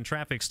 weather, and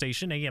traffic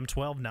station, AM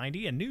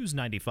 1290 and News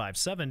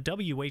 95.7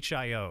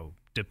 WHIO.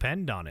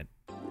 Depend on it.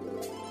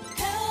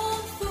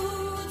 Health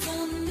Foods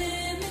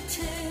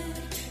Unlimited,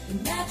 the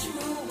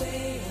natural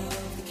way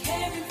of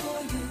caring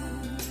for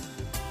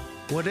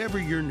you. Whatever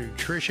your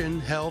nutrition,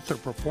 health, or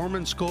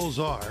performance goals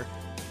are,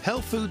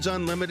 Health Foods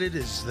Unlimited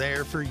is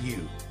there for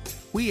you.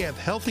 We have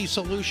healthy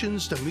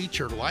solutions to meet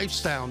your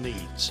lifestyle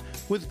needs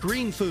with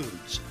green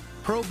foods,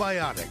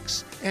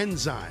 probiotics,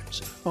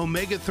 enzymes,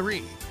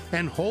 omega-3,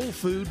 and whole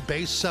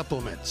food-based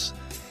supplements.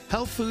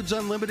 Health Foods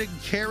Unlimited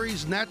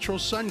carries natural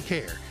sun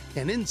care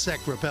and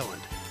insect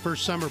repellent for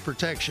summer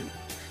protection.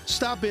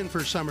 Stop in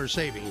for summer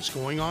savings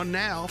going on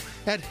now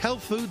at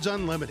Health Foods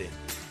Unlimited,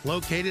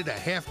 located a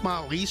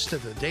half-mile east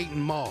of the Dayton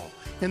Mall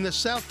in the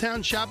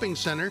Southtown Shopping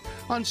Center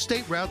on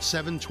State Route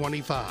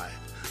 725.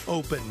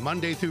 Open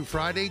Monday through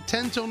Friday,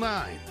 10 till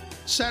 9,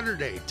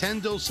 Saturday,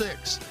 10 till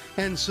 6,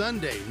 and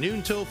Sunday,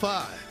 noon till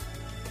 5.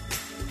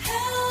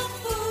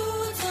 Health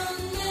Foods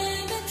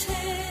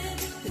Unlimited,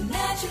 the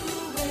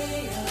natural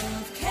way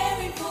of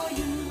caring for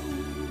you.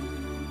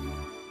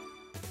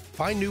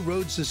 Find new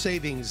roads to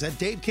savings at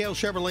Dave Cale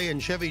Chevrolet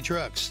and Chevy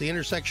Trucks. The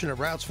intersection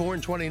of Routes 4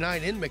 and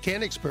 29 in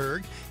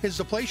Mechanicsburg is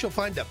the place you'll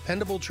find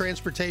dependable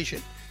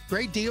transportation.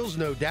 Great deals,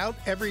 no doubt,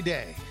 every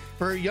day.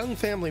 For a young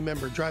family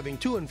member driving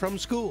to and from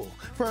school,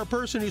 for a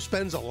person who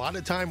spends a lot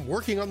of time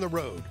working on the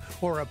road,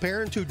 or a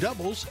parent who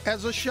doubles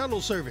as a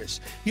shuttle service,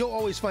 you'll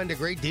always find a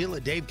great deal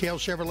at Dave Cale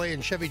Chevrolet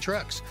and Chevy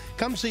Trucks.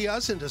 Come see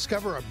us and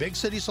discover a big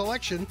city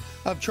selection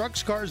of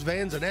trucks, cars,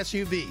 vans, and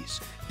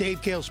SUVs.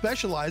 Dave Cale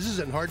specializes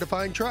in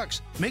hard-to-find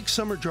trucks. Make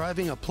summer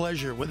driving a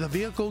pleasure with a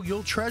vehicle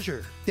you'll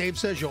treasure. Dave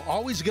says you'll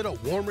always get a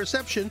warm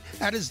reception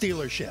at his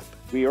dealership.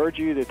 We urge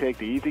you to take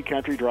the easy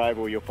country drive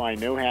where you'll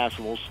find no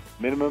hassles,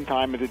 minimum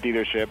time at the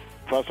dealership,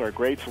 plus our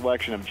great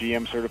selection of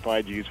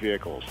GM-certified used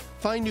vehicles.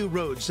 Find new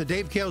roads to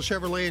Dave Cale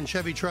Chevrolet and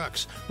Chevy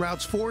Trucks,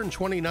 routes 4 and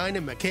 29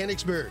 in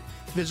Mechanicsburg.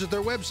 Visit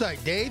their website,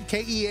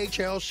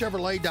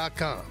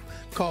 DaveKehlChevrolet.com.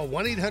 Call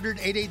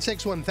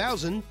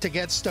 1-800-886-1000 to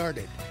get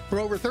started.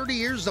 For over 30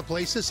 years, the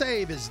place to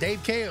save is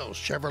Dave Cale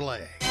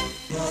Chevrolet.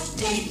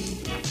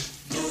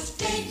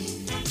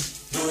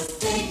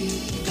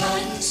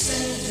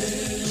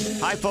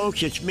 Hi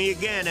folks, it's me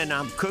again, and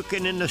I'm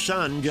cooking in the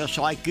sun just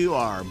like you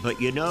are.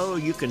 But you know,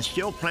 you can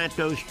still plant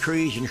those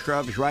trees and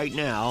shrubs right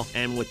now,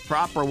 and with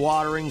proper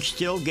watering,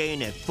 still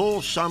gain a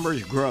full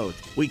summer's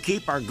growth. We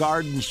keep our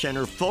garden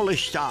center fully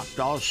stocked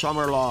all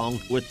summer long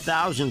with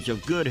thousands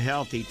of good,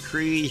 healthy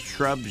trees,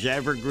 shrubs,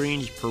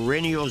 evergreens,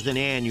 perennials, and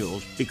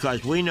annuals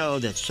because we know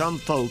that some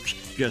folks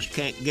just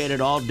can't get it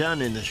all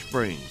done in the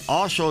spring.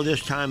 Also,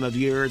 this time of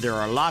year, there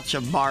are lots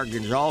of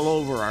bargains all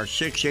over our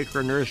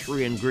 6-acre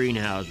nursery and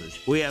greenhouses.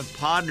 We have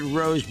potted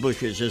rose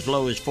bushes as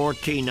low as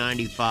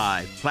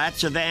 $14.95,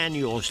 plats of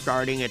annuals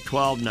starting at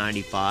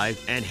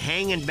 $12.95, and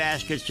hanging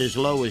baskets as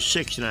low as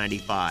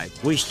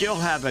 $6.95. We still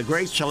have a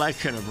great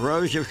selection of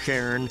Rose of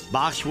Sharon,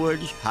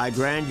 boxwoods,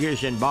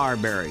 hydrangeas, and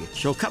barberry.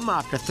 So come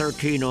out to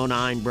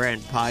 1309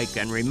 Brant Pike,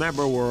 and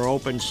remember we're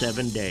open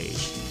 7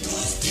 days.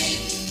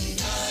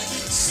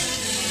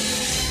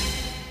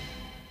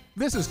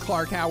 This is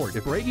Clark Howard.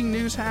 If breaking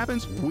news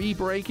happens, we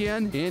break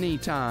in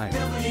anytime.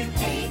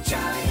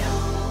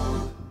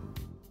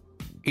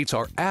 It's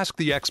our Ask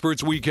the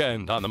Experts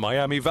weekend on the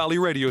Miami Valley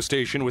radio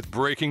station with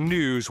breaking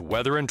news,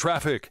 weather, and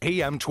traffic.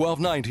 AM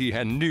 1290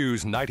 and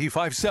News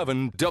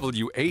 95.7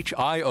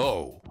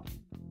 WHIO.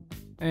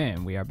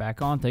 And we are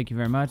back on. Thank you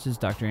very much. This is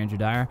Dr. Andrew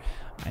Dyer.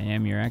 I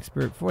am your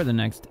expert for the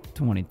next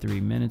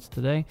 23 minutes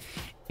today.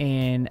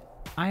 And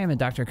I am a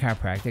doctor of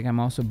chiropractic. I'm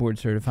also board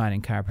certified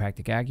in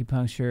chiropractic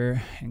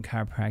acupuncture and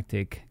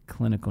chiropractic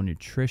clinical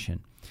nutrition.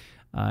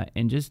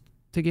 And just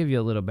to give you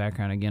a little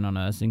background again on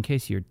us, in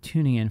case you're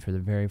tuning in for the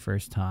very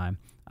first time,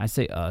 I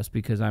say us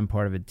because I'm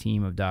part of a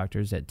team of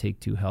doctors at Take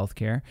Two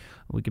Healthcare.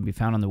 We can be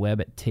found on the web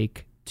at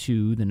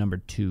Take2, the number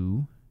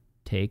 2,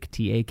 Take,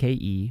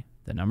 T-A-K-E,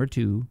 the number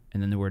 2,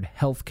 and then the word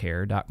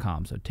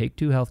healthcare.com. So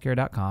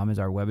Take2healthcare.com is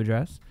our web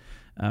address.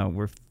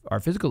 Our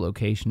physical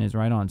location is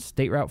right on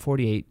State Route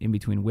 48 in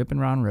between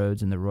Whip-and-Ron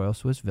Roads and the Royal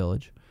Swiss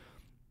Village.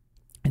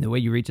 And the way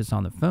you reach us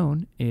on the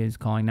phone is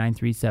calling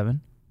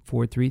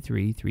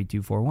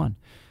 937-433-3241.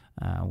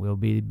 We'll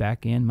be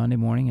back in Monday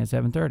morning at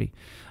 7:30.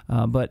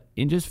 But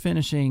in just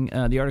finishing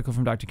the article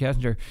from Dr.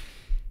 Kessinger,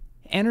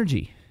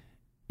 energy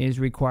is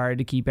required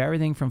to keep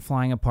everything from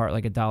flying apart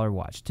like a dollar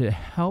watch. To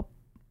help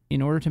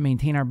in order to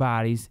maintain our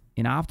bodies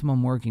in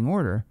optimum working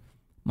order,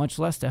 much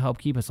less to help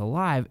keep us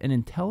alive, an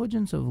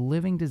intelligence of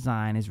living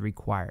design is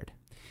required.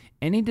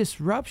 Any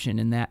disruption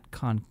in that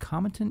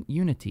concomitant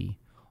unity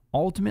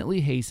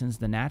ultimately hastens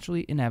the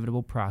naturally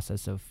inevitable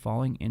process of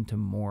falling into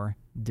more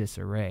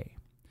disarray.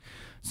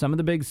 Some of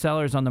the big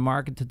sellers on the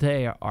market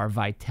today are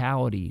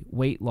vitality,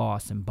 weight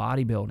loss, and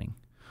bodybuilding.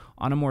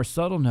 On a more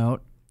subtle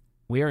note,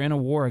 we are in a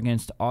war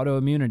against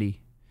autoimmunity,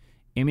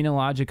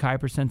 immunologic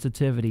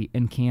hypersensitivity,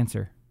 and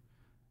cancer.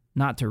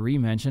 Not to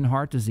re-mention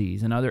heart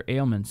disease and other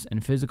ailments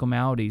and physical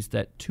maladies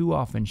that too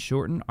often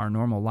shorten our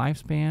normal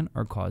lifespan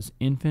or cause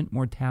infant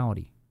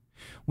mortality.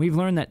 We've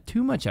learned that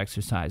too much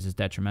exercise is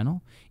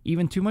detrimental.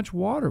 Even too much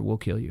water will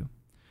kill you.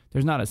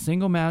 There's not a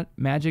single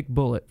magic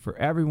bullet for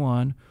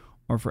everyone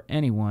or for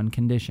any one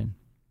condition.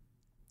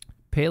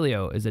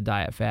 Paleo is a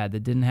diet fad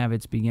that didn't have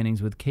its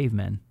beginnings with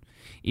cavemen.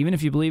 Even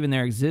if you believe in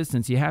their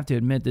existence, you have to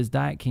admit this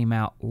diet came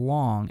out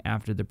long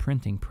after the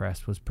printing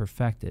press was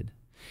perfected.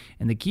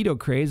 And the keto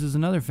craze is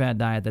another fad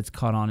diet that's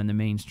caught on in the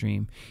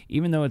mainstream,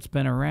 even though it's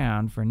been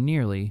around for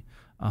nearly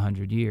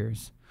 100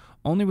 years.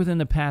 Only within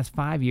the past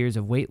 5 years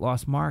of weight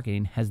loss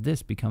marketing has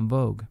this become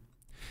vogue.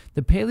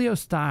 The paleo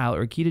style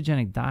or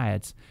ketogenic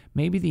diets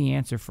may be the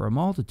answer for a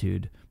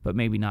multitude, but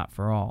maybe not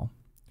for all.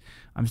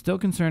 I'm still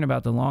concerned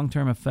about the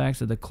long-term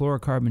effects of the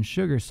chlorocarbon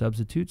sugar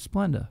substitute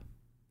Splenda.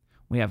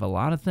 We have a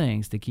lot of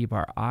things to keep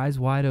our eyes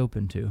wide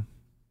open to.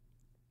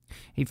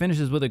 He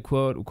finishes with a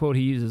quote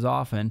he uses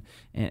often,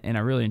 and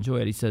I really enjoy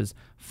it. He says,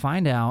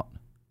 "Find out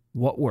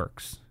what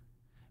works,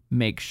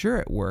 make sure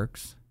it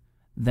works,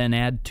 then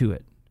add to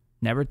it.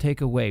 Never take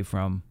away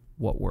from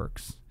what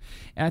works."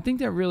 And I think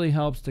that really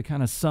helps to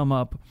kind of sum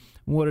up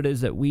what it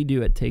is that we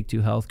do at Take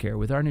Two Healthcare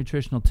with our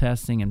nutritional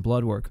testing and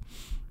blood work.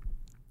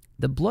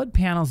 The blood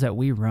panels that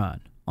we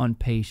run on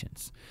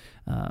patients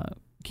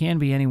can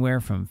be anywhere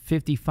from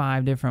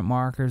 55 different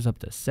markers up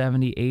to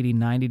 70, 80,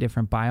 90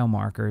 different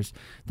biomarkers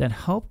that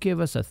help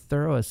give us a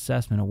thorough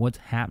assessment of what's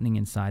happening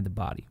inside the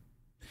body.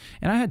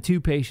 And I had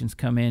 2 patients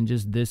come in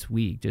just this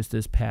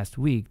past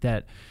week,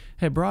 that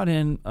had brought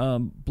in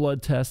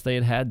blood tests they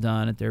had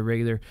done at their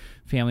regular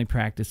family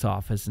practice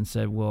office and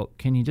said, well,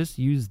 can you just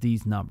use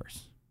these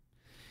numbers?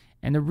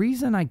 And the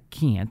reason I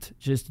can't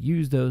just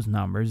use those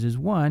numbers is,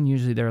 1,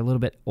 usually they're a little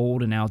bit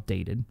old and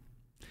outdated.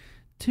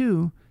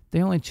 2,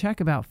 they only check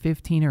about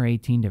 15 or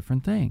 18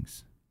 different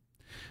things.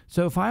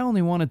 So if I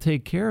only want to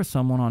take care of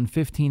someone on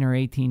 15 or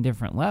 18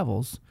 different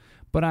levels,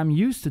 but I'm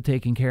used to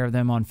taking care of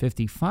them on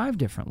 55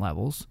 different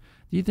levels,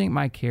 do you think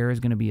my care is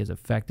going to be as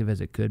effective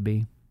as it could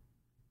be?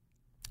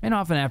 And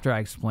often after I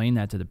explain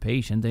that to the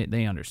patient,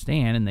 they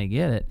understand and they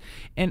get it.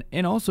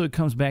 And also it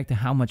comes back to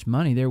how much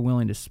money they're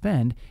willing to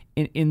spend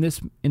in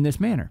this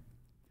manner.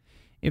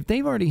 If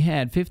they've already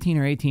had 15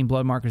 or 18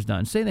 blood markers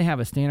done, say they have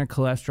a standard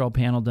cholesterol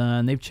panel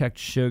done, they've checked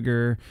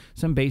sugar,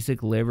 some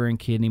basic liver and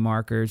kidney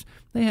markers,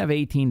 they have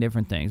 18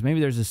 different things. Maybe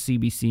there's a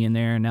CBC in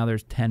there, and now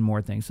there's 10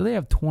 more things. So they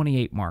have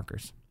 28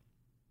 markers.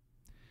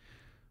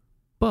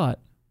 But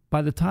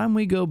By the time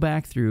we go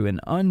back through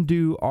and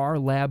undo our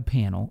lab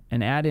panel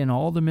and add in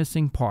all the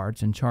missing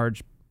parts and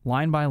charge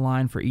line by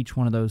line for each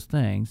one of those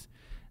things,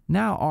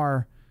 now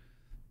our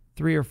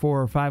 $300 or $400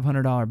 or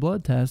 $500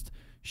 blood test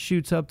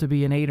shoots up to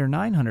be an $800 or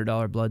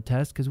 $900 blood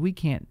test because we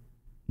can't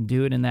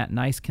do it in that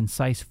nice,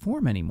 concise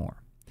form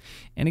anymore.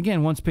 And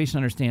again, once the patient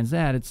understands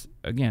that, it's,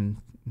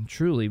 again,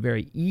 truly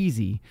very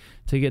easy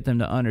to get them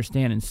to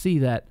understand and see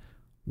that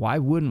why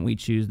wouldn't we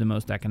choose the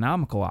most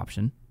economical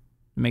option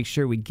to make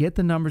sure we get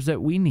the numbers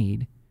that we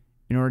need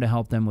in order to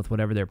help them with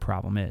whatever their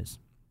problem is.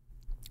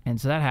 And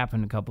so that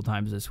happened a couple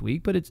times this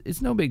week, but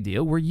it's no big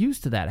deal. We're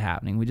used to that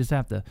happening. We just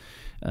have to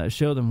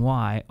show them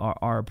why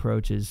our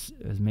approach is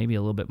maybe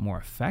a little bit more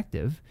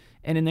effective.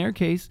 And in their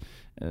case,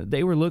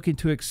 they were looking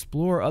to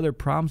explore other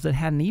problems that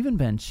hadn't even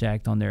been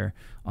checked on their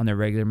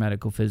regular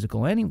medical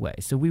physical anyway.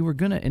 So we were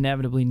going to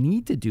inevitably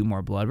need to do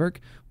more blood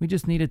work. We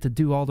just needed to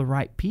do all the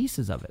right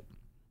pieces of it.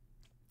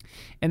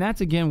 And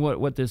that's, again,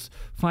 what this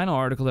final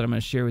article that I'm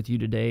going to share with you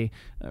today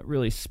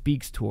really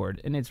speaks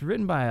toward. And it's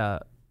written by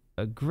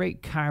a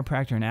great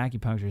chiropractor and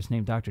acupuncturist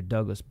named Dr.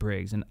 Douglas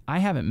Briggs. And I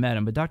haven't met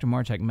him, but Dr.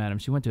 Marchek met him.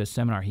 She went to a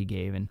seminar he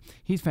gave, and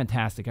he's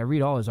fantastic. I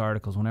read all his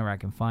articles whenever I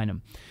can find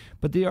them.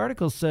 But the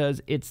article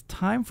says it's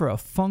time for a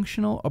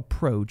functional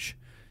approach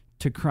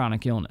to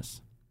chronic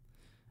illness.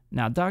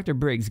 Now, Dr.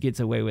 Briggs gets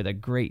away with a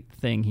great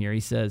thing here. He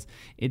says,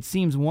 it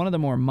seems one of the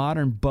more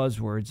modern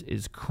buzzwords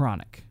is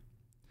chronic.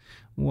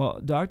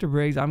 Well, Dr.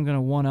 Briggs, I'm going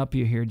to one-up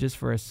you here just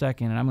for a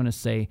second, and I'm going to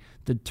say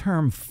the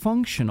term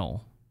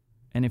functional,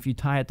 and if you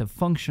tie it to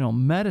functional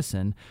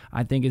medicine,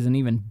 I think is an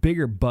even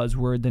bigger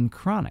buzzword than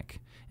chronic,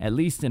 at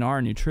least in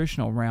our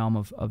nutritional realm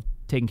of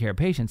taking care of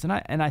patients. And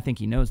I think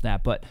he knows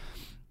that. But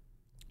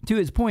to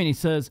his point, he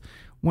says,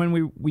 when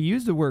we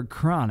use the word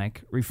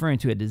chronic, referring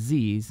to a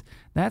disease,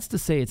 that's to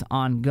say it's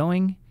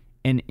ongoing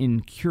and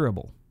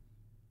incurable.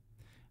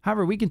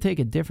 However, we can take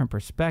a different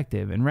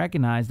perspective and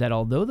recognize that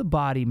although the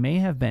body may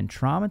have been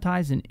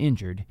traumatized and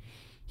injured,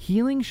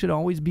 healing should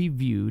always be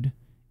viewed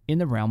in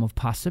the realm of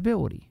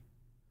possibility.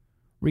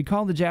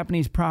 Recall the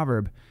Japanese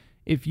proverb,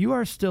 if you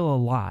are still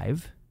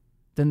alive,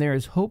 then there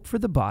is hope for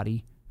the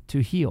body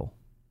to heal.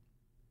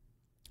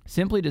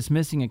 Simply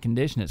dismissing a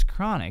condition as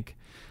chronic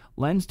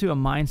lends to a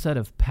mindset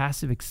of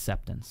passive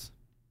acceptance.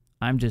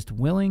 I'm just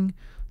willing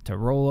to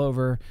roll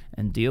over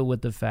and deal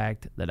with the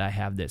fact that I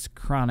have this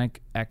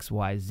chronic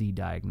XYZ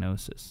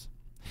diagnosis.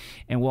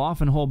 And will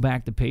often hold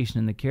back the patient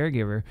and the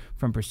caregiver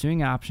from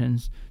pursuing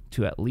options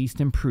to at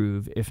least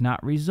improve, if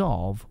not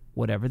resolve,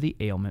 whatever the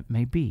ailment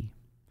may be.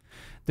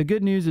 The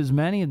good news is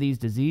many of these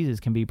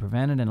diseases can be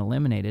prevented and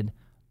eliminated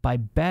by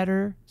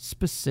better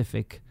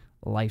specific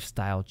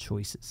lifestyle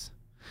choices.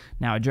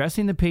 Now,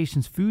 addressing the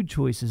patient's food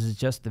choices is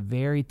just the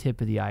very tip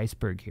of the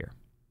iceberg here.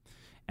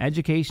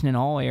 Education in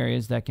all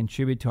areas that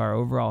contribute to our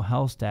overall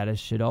health status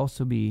should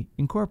also be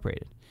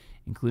incorporated,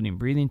 including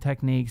breathing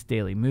techniques,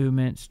 daily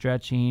movement,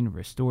 stretching,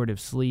 restorative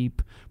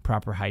sleep,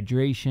 proper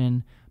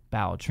hydration,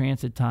 bowel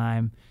transit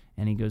time,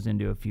 and he goes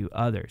into a few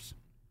others.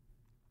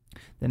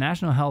 The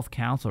National Health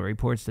Council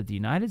reports that the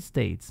United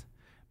States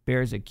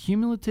bears a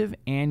cumulative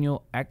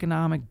annual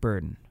economic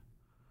burden.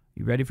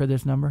 You ready for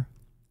this number?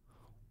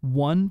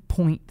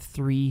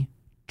 $1.3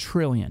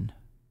 trillion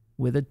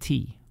with a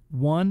T.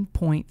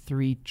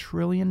 $1.3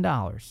 trillion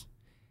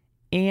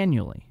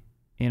annually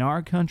in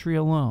our country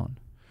alone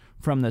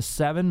from the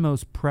 7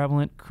 most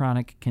prevalent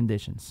chronic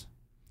conditions.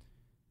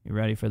 You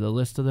ready for the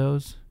list of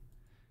those?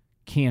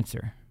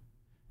 Cancer,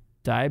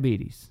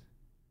 diabetes,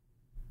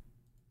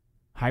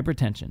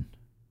 hypertension,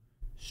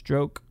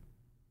 stroke,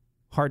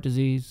 heart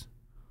disease,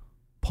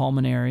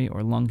 pulmonary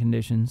or lung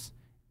conditions,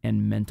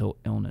 and mental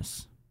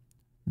illness.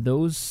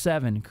 Those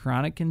 7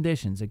 chronic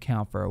conditions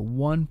account for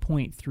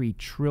 $1.3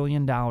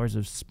 trillion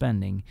of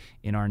spending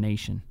in our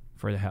nation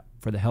for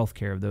the health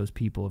care of those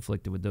people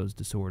afflicted with those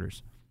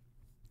disorders.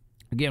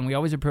 Again, we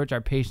always approach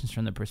our patients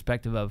from the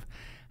perspective of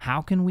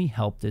how can we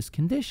help this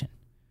condition?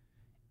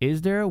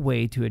 Is there a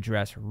way to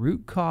address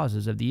root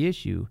causes of the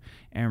issue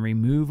and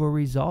remove or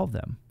resolve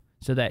them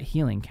so that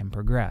healing can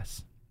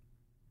progress?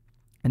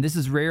 And this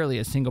is rarely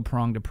a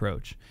single-pronged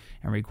approach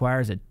and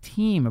requires a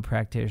team of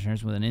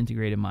practitioners with an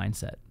integrated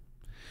mindset.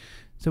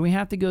 So we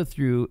have to go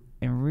through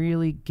and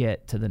really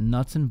get to the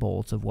nuts and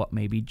bolts of what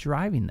may be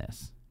driving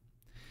this.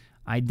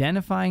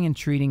 Identifying and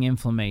treating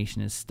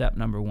inflammation is step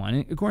number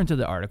 1, according to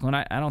the article, and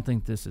I don't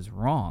think this is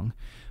wrong,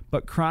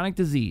 but chronic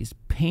disease,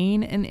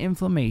 pain and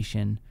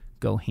inflammation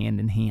go hand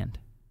in hand.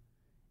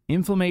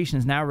 Inflammation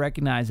is now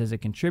recognized as a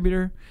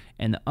contributor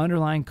and the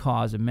underlying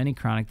cause of many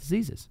chronic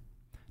diseases.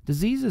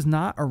 Disease is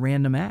not a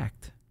random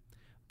act,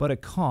 but a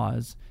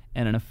cause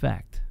and an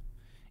effect.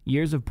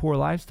 Years of poor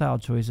lifestyle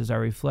choices are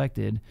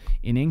reflected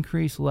in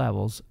increased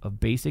levels of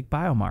basic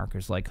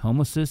biomarkers like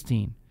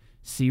homocysteine,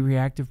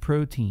 C-reactive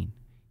protein,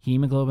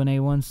 hemoglobin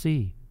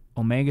A1C,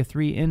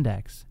 omega-3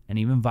 index, and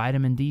even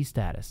vitamin D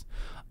status.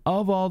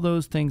 Of all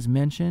those things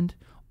mentioned,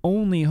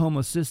 only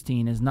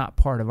homocysteine is not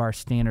part of our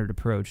standard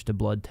approach to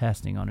blood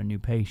testing on a new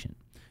patient.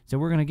 So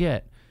we're going to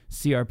get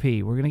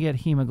CRP. We're going to get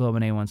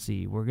hemoglobin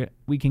A1C.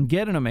 We can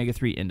get an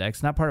omega-3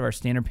 index, not part of our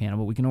standard panel,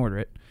 but we can order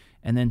it.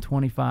 And then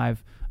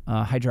 25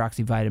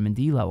 hydroxy vitamin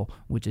D level,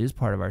 which is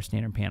part of our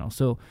standard panel.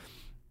 So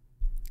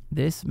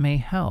this may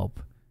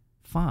help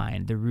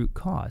find the root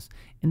cause.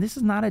 And this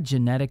is not a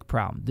genetic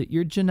problem. That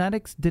your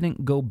genetics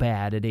didn't go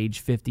bad at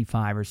age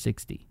 55 or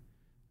 60.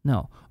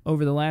 No.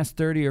 Over the last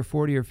 30 or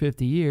 40 or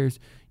 50 years,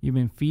 you've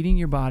been feeding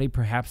your body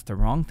perhaps the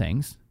wrong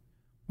things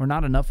or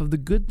not enough of the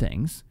good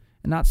things,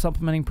 and not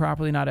supplementing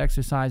properly, not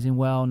exercising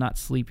well, not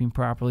sleeping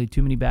properly,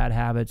 too many bad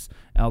habits,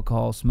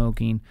 alcohol,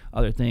 smoking,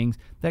 other things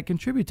that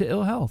contribute to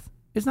ill health.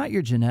 It's not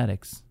your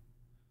genetics.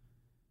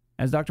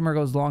 As Dr.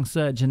 Merkel has long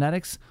said,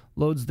 genetics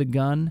loads the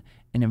gun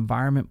and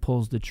environment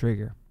pulls the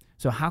trigger.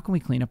 So how can we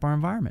clean up our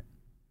environment?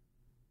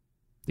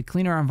 The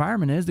cleaner our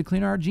environment is, the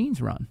cleaner our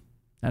genes run.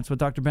 That's what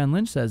Dr. Ben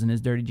Lynch says in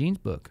his Dirty Genes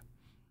book.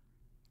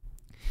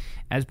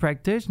 As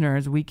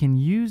practitioners, we can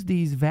use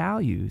these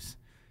values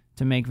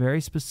to make very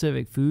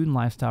specific food and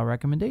lifestyle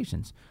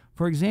recommendations.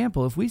 For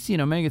example, if we see an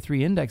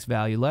omega-3 index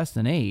value less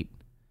than 8,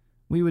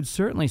 we would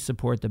certainly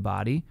support the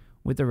body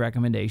with the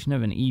recommendation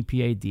of an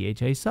EPA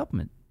DHA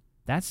supplement.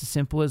 That's as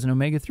simple as an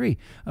omega-3.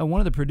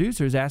 One of the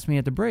producers asked me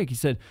at the break, he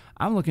said,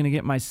 I'm looking to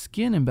get my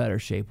skin in better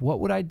shape. What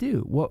would I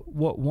do? What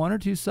 1 or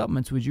 2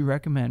 supplements would you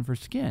recommend for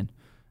skin?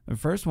 The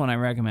first one I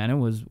recommended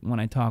was when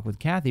I talked with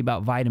Kathy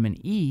about vitamin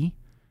E,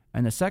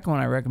 and the second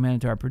one I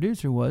recommended to our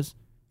producer was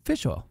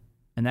fish oil.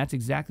 And that's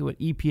exactly what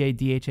EPA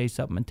DHA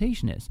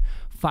supplementation is.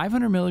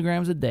 500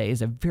 milligrams a day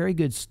is a very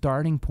good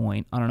starting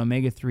point on an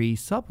omega-3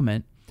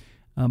 supplement,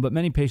 but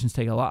many patients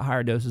take a lot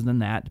higher doses than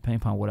that,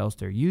 depending upon what else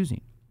they're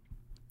using.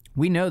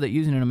 We know that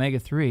using an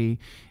omega-3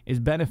 is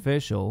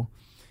beneficial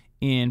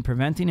in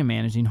preventing and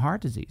managing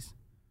heart disease.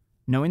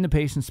 Knowing the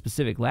patient's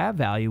specific lab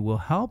value will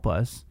help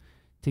us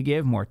to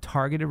give more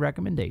targeted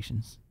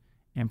recommendations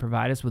and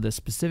provide us with a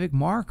specific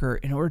marker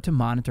in order to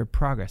monitor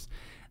progress.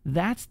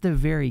 That's the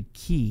very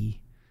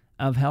key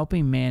of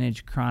helping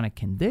manage chronic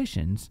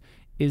conditions,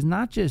 is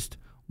not just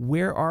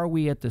where are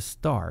we at the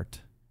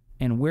start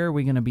and where are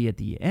we going to be at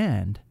the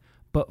end,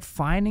 but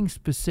finding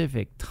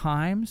specific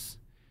times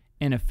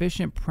and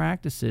efficient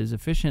practices,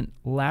 efficient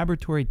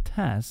laboratory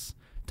tests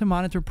to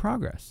monitor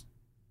progress.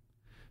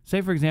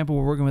 Say, for example,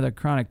 we're working with a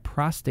chronic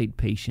prostate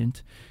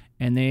patient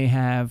and they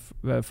have,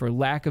 for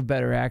lack of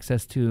better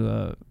access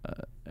to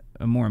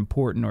a more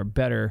important or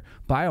better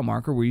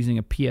biomarker, we're using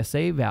a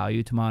PSA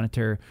value to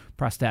monitor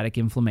prostatic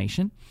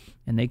inflammation,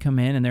 and they come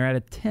in and they're at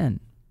a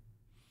 10.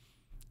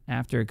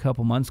 After a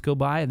couple months go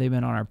by, they've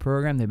been on our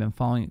program, they've been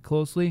following it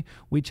closely,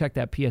 we check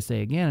that PSA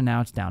again, and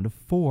now it's down to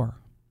 4.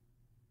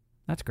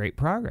 That's great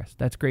progress.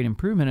 That's great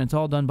improvement, and it's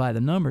all done by the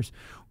numbers.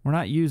 We're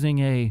not using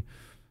a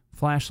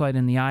flashlight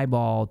in the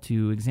eyeball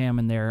to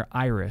examine their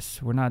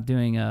iris. We're not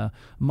doing a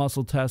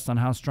muscle test on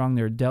how strong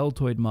their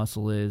deltoid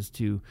muscle is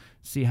to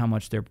see how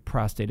much their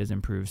prostate has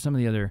improved. Some of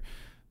the other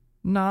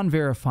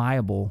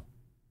non-verifiable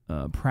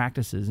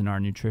practices in our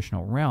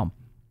nutritional realm.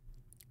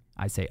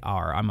 I say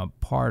I'm a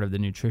part of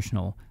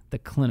the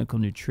clinical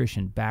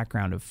nutrition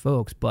background of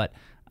folks, but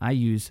I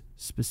use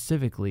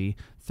specifically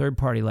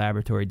third-party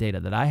laboratory data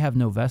that I have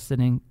no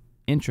vested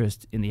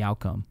interest in the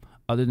outcome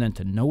other than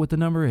to know what the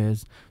number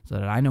is so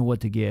that I know what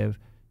to give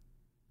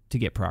to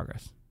get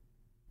progress.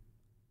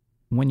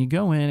 When you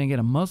go in and get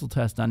a muscle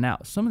test done, now,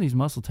 some of these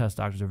muscle test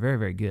doctors are very,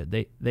 very good.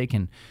 They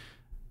can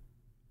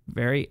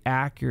very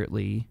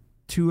accurately,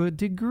 to a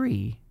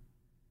degree,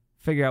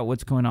 figure out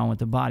what's going on with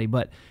the body.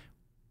 But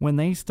when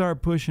they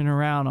start pushing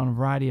around on a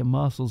variety of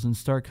muscles and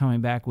start coming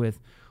back with,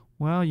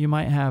 well, you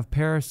might have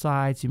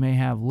parasites, you may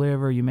have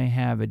liver, you may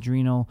have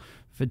adrenal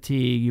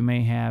fatigue, you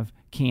may have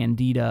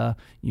candida,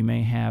 you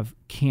may have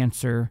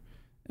cancer.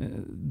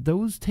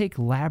 Those take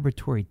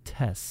laboratory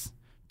tests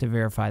to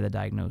verify the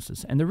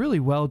diagnosis. And the really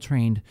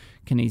well-trained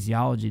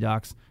kinesiology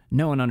docs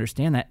know and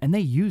understand that, and they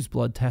use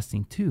blood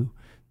testing too,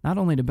 not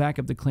only to back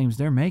up the claims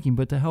they're making,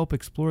 but to help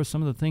explore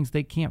some of the things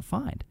they can't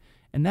find.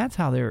 And that's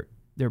how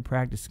their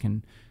practice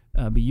can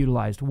be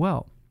utilized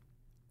well.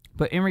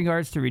 But in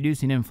regards to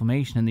reducing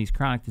inflammation in these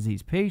chronic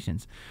disease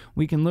patients,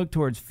 we can look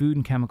towards food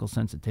and chemical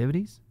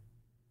sensitivities.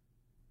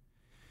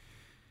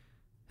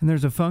 And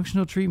there's a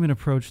functional treatment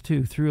approach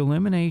too, through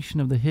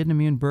elimination of the hidden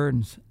immune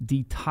burdens,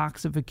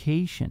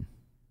 detoxification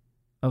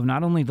of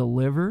not only the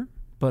liver,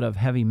 but of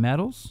heavy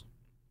metals,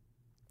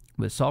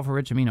 with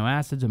sulfur-rich amino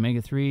acids,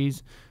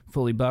 omega-3s,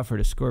 fully buffered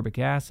ascorbic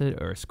acid,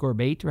 or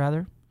ascorbate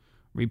rather,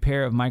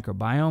 repair of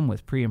microbiome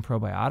with pre- and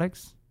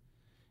probiotics,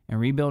 and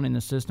rebuilding the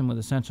system with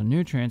essential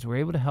nutrients. We're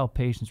able to help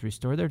patients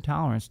restore their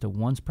tolerance to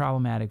once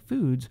problematic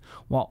foods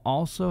while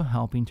also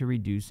helping to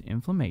reduce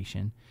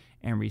inflammation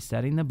and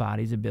resetting the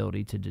body's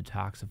ability to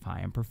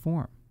detoxify and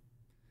perform.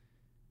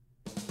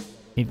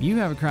 If you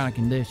have a chronic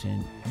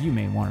condition, you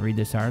may want to read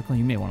this article.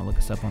 You may want to look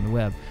us up on the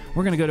web.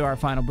 We're going to go to our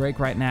final break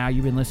right now.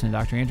 You've been listening to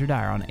Dr. Andrew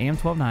Dyer on AM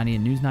 1290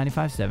 and News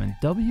 95.7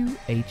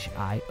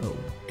 WHIO.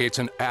 It's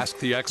an Ask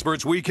the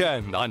Experts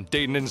weekend on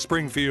Dayton and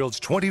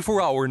Springfield's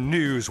 24-hour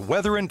news,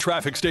 weather, and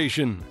traffic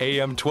station,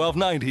 AM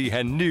 1290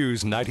 and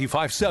News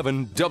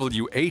 95.7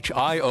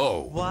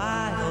 WHIO.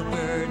 Wild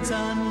Birds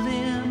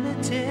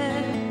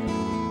Unlimited.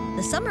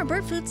 The summer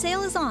bird food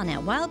sale is on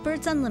at Wild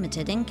Birds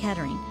Unlimited in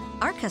Kettering.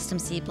 Our custom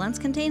seed blends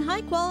contain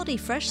high-quality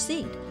fresh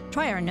seed.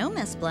 Try our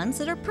no-mess blends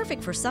that are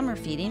perfect for summer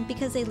feeding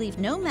because they leave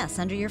no mess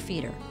under your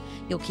feeder.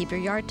 You'll keep your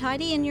yard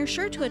tidy and you're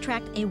sure to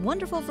attract a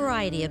wonderful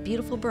variety of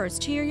beautiful birds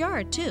to your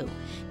yard, too.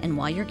 And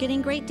while you're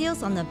getting great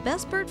deals on the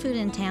best bird food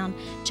in town,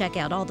 check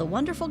out all the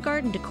wonderful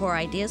garden decor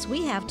ideas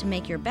we have to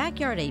make your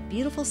backyard a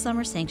beautiful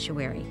summer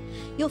sanctuary.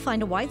 You'll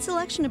find a wide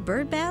selection of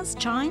bird baths,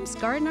 chimes,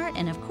 garden art,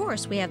 and of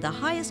course, we have the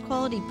highest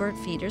quality bird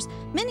feeders,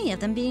 many of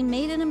them being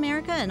made in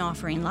America and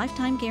offering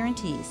lifetime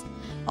guarantees.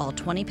 All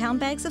 20-pound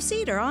bags of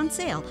seed are on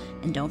sale.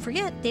 And don't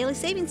forget, Daily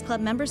Savings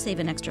Club members save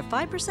an extra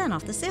 5%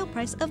 off the sale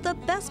price of the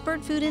best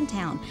bird food in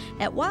town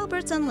at Wild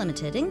Birds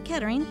Unlimited in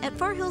Kettering at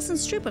Far Hills and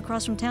Stroop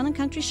across from Town &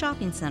 Country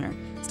Shopping Center.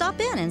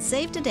 Stop in and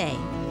save today.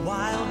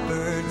 Wild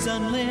Birds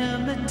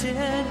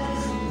Unlimited.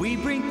 We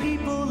bring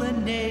people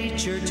and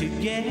nature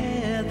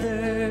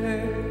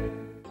together.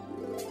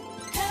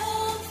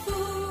 Health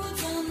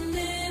Foods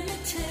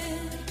Unlimited.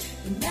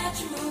 The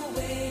natural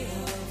way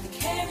of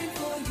caring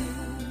for you.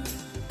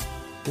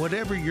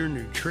 Whatever your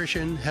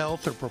nutrition,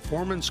 health, or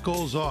performance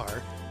goals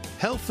are,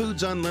 Health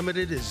Foods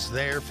Unlimited is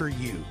there for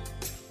you.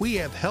 We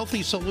have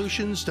healthy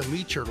solutions to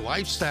meet your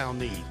lifestyle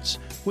needs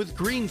with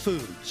green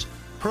foods,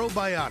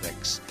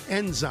 probiotics,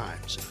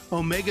 enzymes,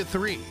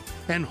 omega-3,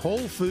 and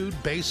whole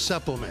food-based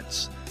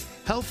supplements.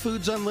 Health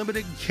Foods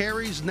Unlimited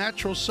carries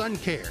natural sun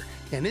care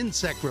and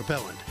insect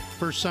repellent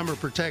for summer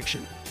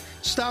protection.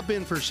 Stop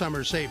in for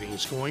summer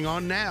savings going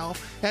on now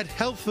at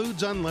Health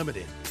Foods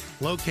Unlimited,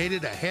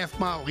 located a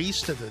half-mile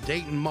east of the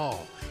Dayton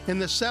Mall in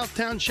the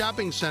Southtown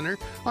Shopping Center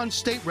on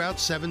State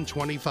Route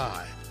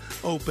 725.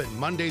 Open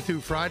Monday through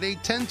Friday,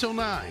 10 till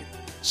 9,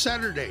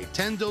 Saturday,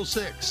 10 till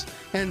 6,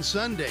 and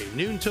Sunday,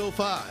 noon till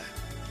 5.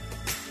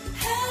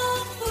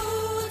 Health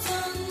Foods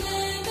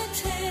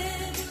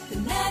Unlimited.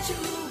 The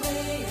natural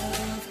way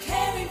of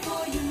caring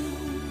for you.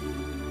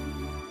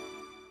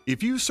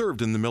 If you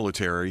served in the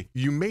military,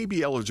 you may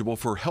be eligible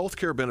for health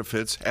care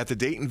benefits at the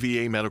Dayton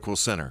VA Medical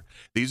Center.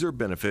 These are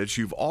benefits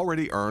you've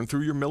already earned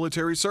through your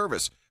military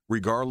service.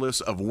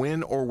 Regardless of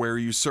when or where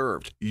you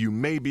served, you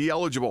may be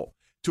eligible.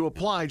 To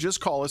apply,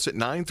 just call us at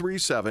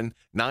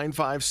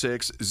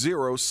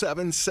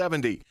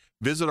 937-956-0770.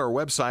 Visit our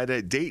website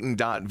at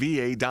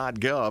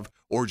dayton.va.gov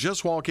or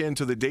just walk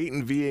into the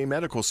Dayton VA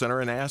Medical Center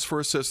and ask for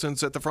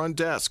assistance at the front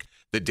desk.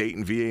 The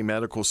Dayton VA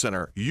Medical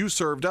Center. You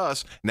served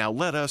us, now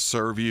let us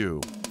serve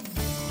you.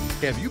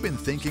 Have you been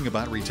thinking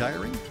about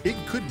retiring? It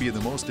could be the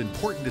most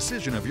important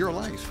decision of your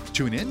life.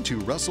 Tune in to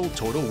Russell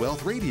Total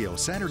Wealth Radio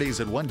Saturdays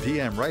at 1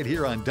 p.m. right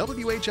here on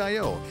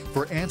WHIO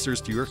for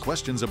answers to your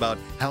questions about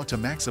how to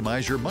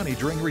maximize your money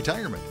during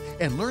retirement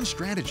and learn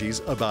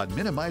strategies about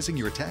minimizing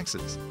your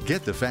taxes.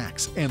 Get the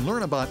facts and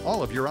learn about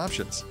all of your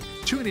options.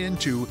 Tune in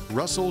to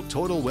Russell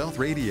Total Wealth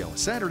Radio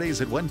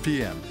Saturdays at 1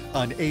 p.m.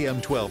 on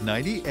AM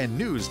 1290 and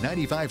News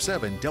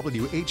 95.7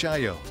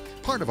 WHIO,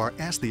 part of our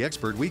Ask the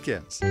Expert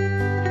weekends.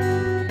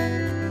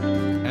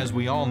 As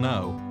we all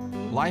know,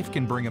 life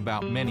can bring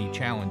about many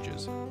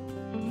challenges.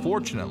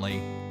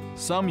 Fortunately,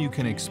 some you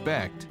can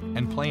expect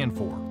and plan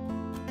for.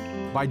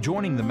 By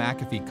joining the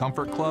McAfee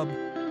Comfort Club,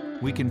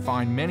 we can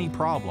find many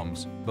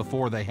problems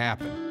before they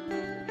happen.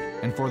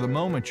 And for the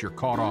moment you're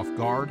caught off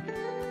guard,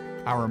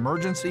 our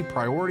emergency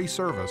priority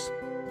service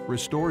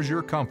restores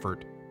your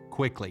comfort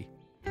quickly.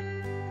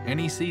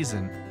 Any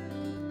season,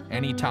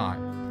 any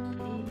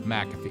time.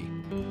 McAfee.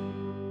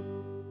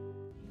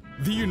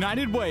 The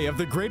United Way of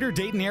the Greater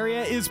Dayton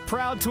area is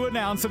proud to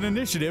announce an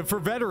initiative for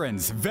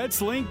veterans,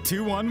 VetsLink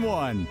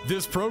 211.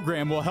 This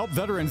program will help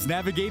veterans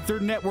navigate their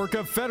network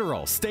of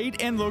federal,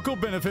 state, and local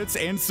benefits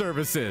and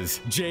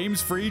services.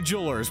 James Free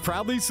Jewelers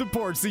proudly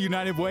supports the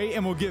United Way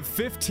and will give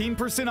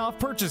 15% off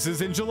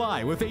purchases in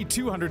July with a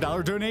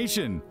 $200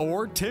 donation,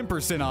 or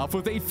 10% off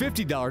with a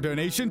 $50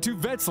 donation to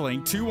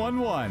VetsLink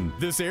 211.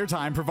 This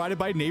airtime provided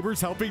by Neighbors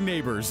Helping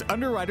Neighbors.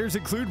 Underwriters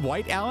include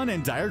White Allen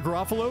and Dyer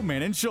Garofalo,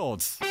 Mann &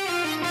 Schultz.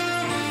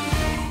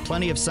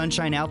 Plenty of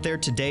sunshine out there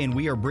today, and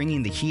we are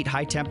bringing the heat.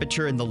 High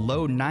temperature in the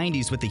low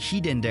 90s with the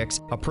heat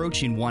index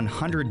approaching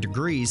 100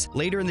 degrees.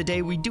 Later in the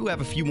day, we do have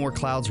a few more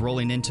clouds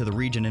rolling into the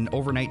region, and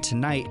overnight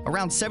tonight,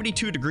 around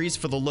 72 degrees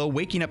for the low.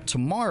 Waking up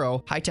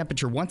tomorrow, high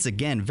temperature once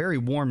again, very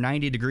warm,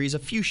 90 degrees, a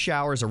few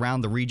showers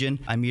around the region.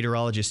 I'm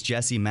meteorologist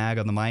Jesse Mag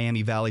on the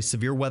Miami Valley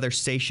Severe Weather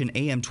Station,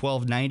 AM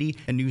 1290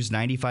 and News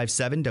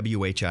 95.7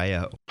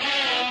 WHIO.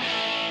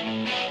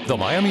 The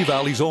Miami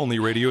Valley's only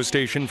radio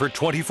station for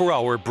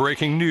 24-hour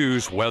breaking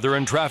news, weather,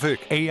 and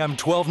traffic. AM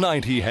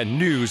 1290 and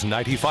News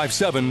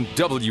 95.7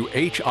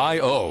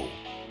 WHIO.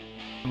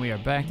 We are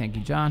back. Thank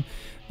you, John.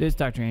 This is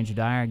Dr. Andrew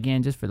Dyer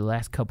again, just for the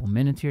last couple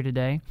minutes here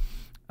today.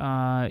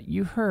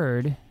 You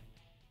heard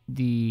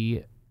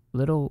the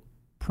little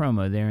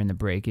promo there in the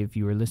break. If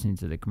you were listening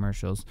to the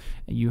commercials,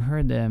 you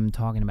heard them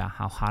talking about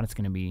how hot it's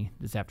going to be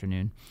this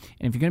afternoon.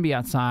 And if you're going to be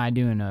outside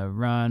doing a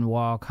run,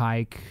 walk,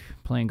 hike,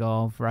 playing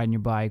golf, riding your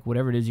bike,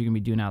 whatever it is you're going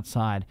to be doing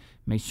outside,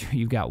 make sure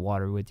you've got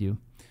water with you.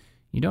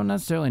 You don't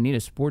necessarily need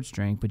a sports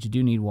drink, but you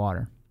do need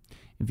water.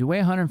 If you weigh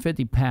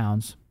 150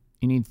 pounds,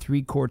 you need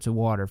 3 quarts of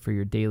water for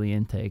your daily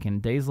intake.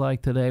 And days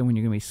like today, when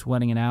you're going to be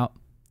sweating it out,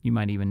 you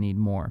might even need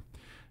more.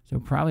 So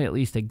probably at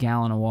least a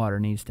gallon of water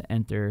needs to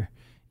enter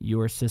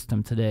your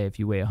system today if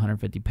you weigh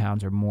 150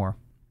 pounds or more.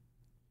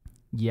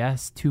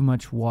 Yes, too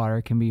much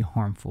water can be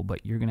harmful,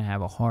 but you're going to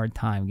have a hard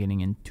time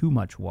getting in too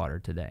much water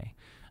today,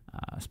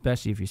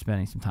 especially if you're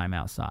spending some time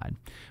outside.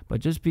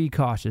 But just be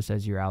cautious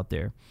as you're out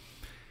there.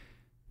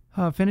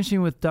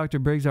 Finishing with Dr.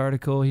 Briggs'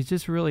 article, he's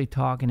just really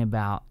talking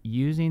about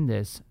using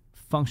this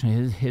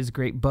function, his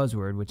great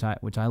buzzword, which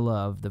I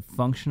love, the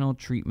functional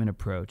treatment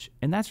approach.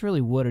 And that's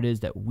really what it is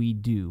that we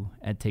do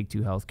at Take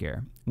Two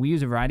Healthcare. We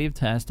use a variety of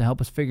tests to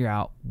help us figure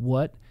out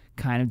what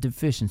kind of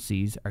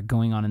deficiencies are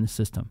going on in the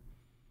system.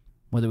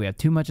 Whether we have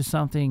too much of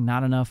something,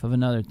 not enough of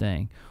another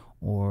thing,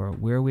 or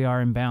where we are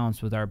in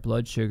balance with our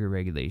blood sugar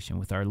regulation,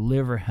 with our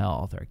liver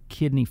health, our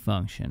kidney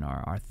function,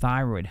 our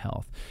thyroid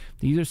health.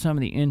 These are some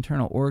of the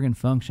internal organ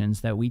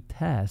functions that we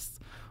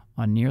test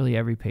on nearly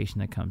every patient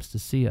that comes to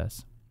see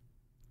us.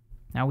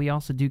 Now, we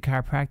also do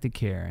chiropractic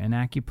care and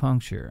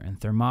acupuncture and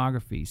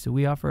thermography, so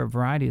we offer a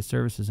variety of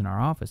services in our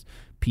office.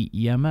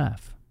 PEMF,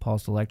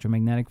 pulsed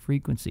electromagnetic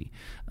frequency,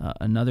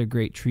 another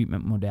great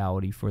treatment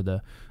modality for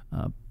the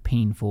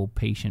painful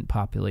patient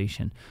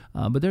population.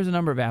 But there's a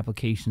number of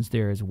applications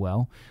there as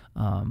well.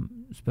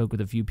 Spoke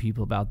with a few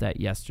people about that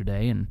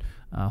yesterday, and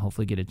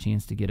hopefully get a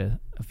chance to get a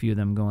few of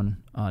them going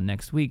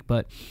next week.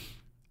 But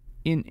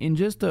in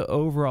just the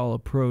overall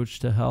approach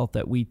to health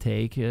that we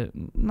take,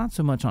 not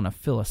so much on a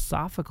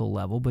philosophical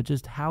level, but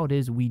just how it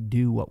is we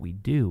do what we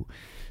do.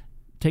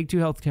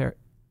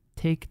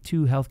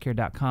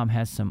 Take2Healthcare.com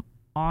has some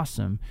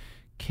awesome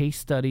case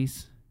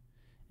studies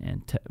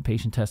and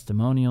patient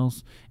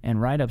testimonials and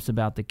write-ups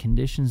about the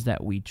conditions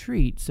that we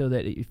treat, so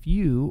that if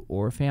you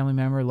or a family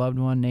member, loved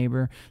one,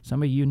 neighbor,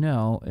 somebody you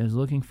know is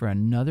looking for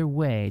another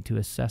way to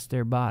assess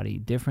their body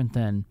different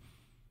than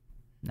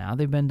now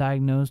they've been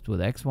diagnosed with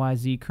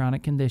XYZ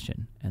chronic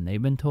condition, and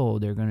they've been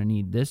told they're going to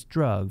need this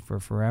drug for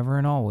forever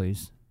and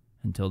always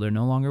until they're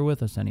no longer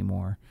with us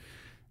anymore,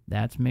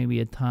 that's maybe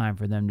a time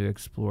for them to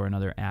explore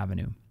another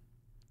avenue.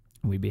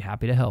 We'd be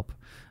happy to help.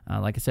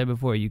 Like I said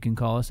before, you can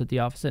call us at the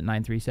office at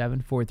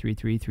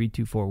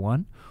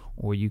 937-433-3241,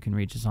 or you can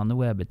reach us on the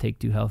web at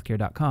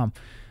take2healthcare.com.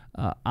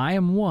 I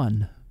am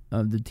one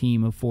of the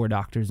team of 4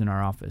 doctors in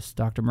our office.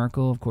 Dr.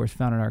 Merkel, of course,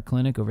 founded our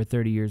clinic over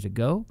 30 years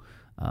ago.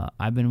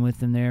 I've been with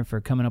them there for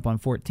coming up on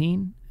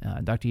 14.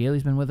 Dr.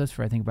 Yaley's been with us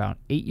for, I think, about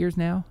 8 years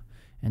now.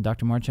 And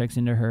Dr. Marchek's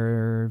into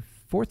her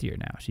 4th year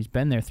now. She's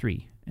been there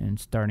 3 and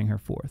starting her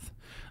 4th.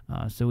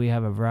 So we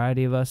have a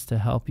variety of us to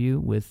help you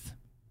with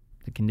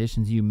the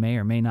conditions you may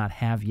or may not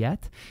have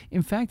yet.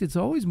 In fact, it's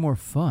always more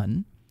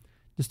fun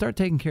to start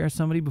taking care of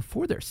somebody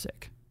before they're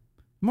sick.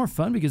 More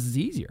fun because it's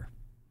easier.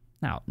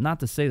 Now,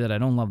 not to say that I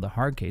don't love the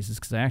hard cases,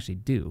 because I actually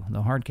do.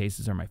 The hard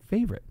cases are my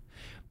favorite.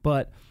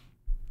 But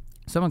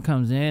someone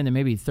comes in, they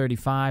may be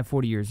 35,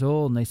 40 years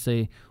old, and they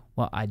say,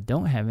 well, I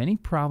don't have any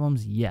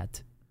problems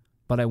yet,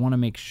 but I want to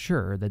make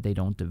sure that they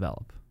don't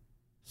develop.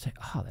 Say,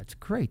 oh, that's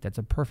great. That's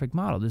a perfect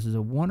model. This is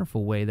a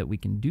wonderful way that we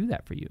can do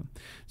that for you.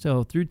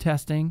 So through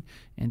testing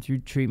and through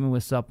treatment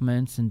with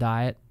supplements and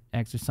diet,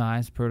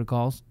 exercise,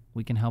 protocols,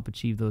 we can help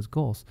achieve those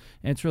goals.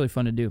 And it's really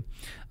fun to do.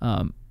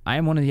 I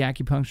am one of the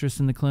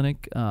acupuncturists in the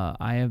clinic.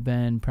 I have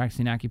been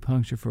practicing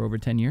acupuncture for over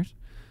 10 years.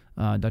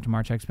 Dr.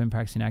 Marchek's been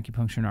practicing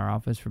acupuncture in our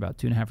office for about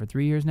 2.5 or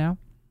 3 years now.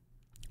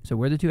 So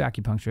we're the 2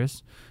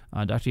 acupuncturists.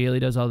 Dr. Yaley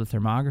does all the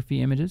thermography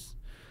images,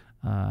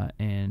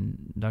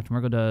 and Dr.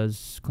 Merkel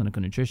does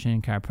clinical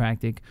nutrition,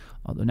 chiropractic,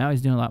 although now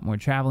he's doing a lot more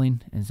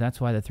traveling, and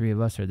that's why the 3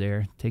 of us are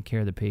there to take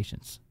care of the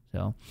patients.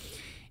 So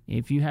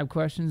if you have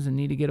questions and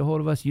need to get a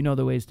hold of us, you know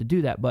the ways to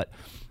do that. But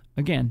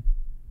again,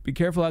 be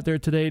careful out there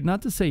today.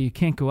 Not to say you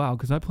can't go out,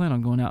 because I plan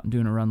on going out and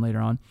doing a run later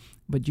on,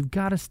 but you've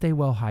got to stay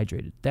well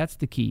hydrated. That's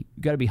the key.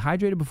 You've got to be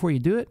hydrated before you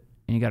do it,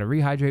 and you got to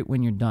rehydrate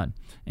when you're done.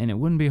 And it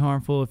wouldn't be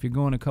harmful if you're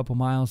going a couple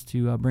miles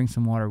to bring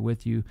some water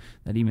with you,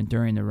 that even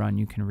during the run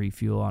you can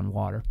refuel on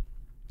water.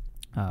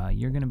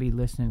 You're going to be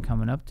listening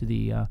coming up to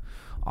the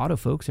auto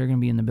folks. They're going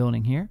to be in the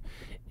building here.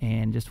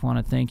 And just want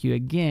to thank you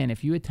again.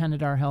 If you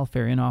attended our health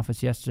fair in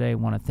office yesterday, I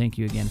want to thank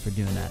you again for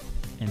doing that.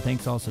 And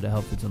thanks also to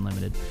Health Foods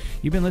Unlimited.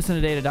 You've been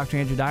listening today to Dr.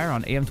 Andrew Dyer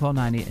on AM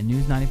 1290 and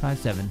News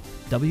 95.7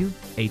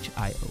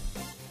 WHIO.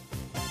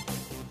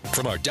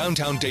 From our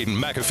downtown Dayton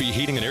McAfee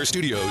Heating and Air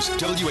Studios,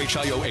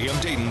 WHIO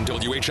AM Dayton,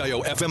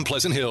 WHIO FM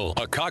Pleasant Hill,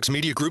 a Cox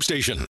Media Group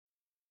station.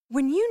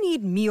 When you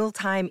need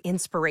mealtime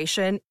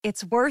inspiration,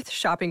 it's worth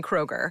shopping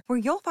Kroger, where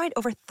you'll find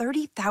over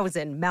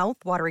 30,000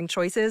 mouth-watering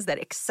choices that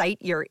excite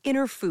your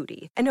inner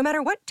foodie. And no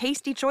matter what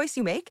tasty choice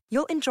you make,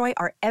 you'll enjoy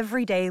our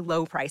everyday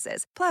low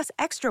prices, plus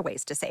extra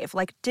ways to save,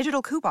 like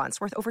digital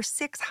coupons worth over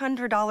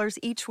 $600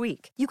 each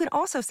week. You can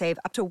also save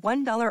up to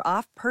 $1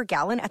 off per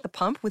gallon at the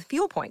pump with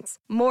fuel points.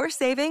 More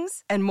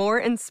savings and more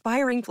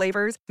inspiring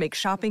flavors make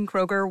shopping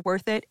Kroger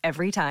worth it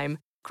every time.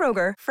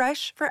 Kroger,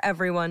 fresh for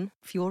everyone.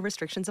 Fuel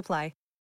restrictions apply.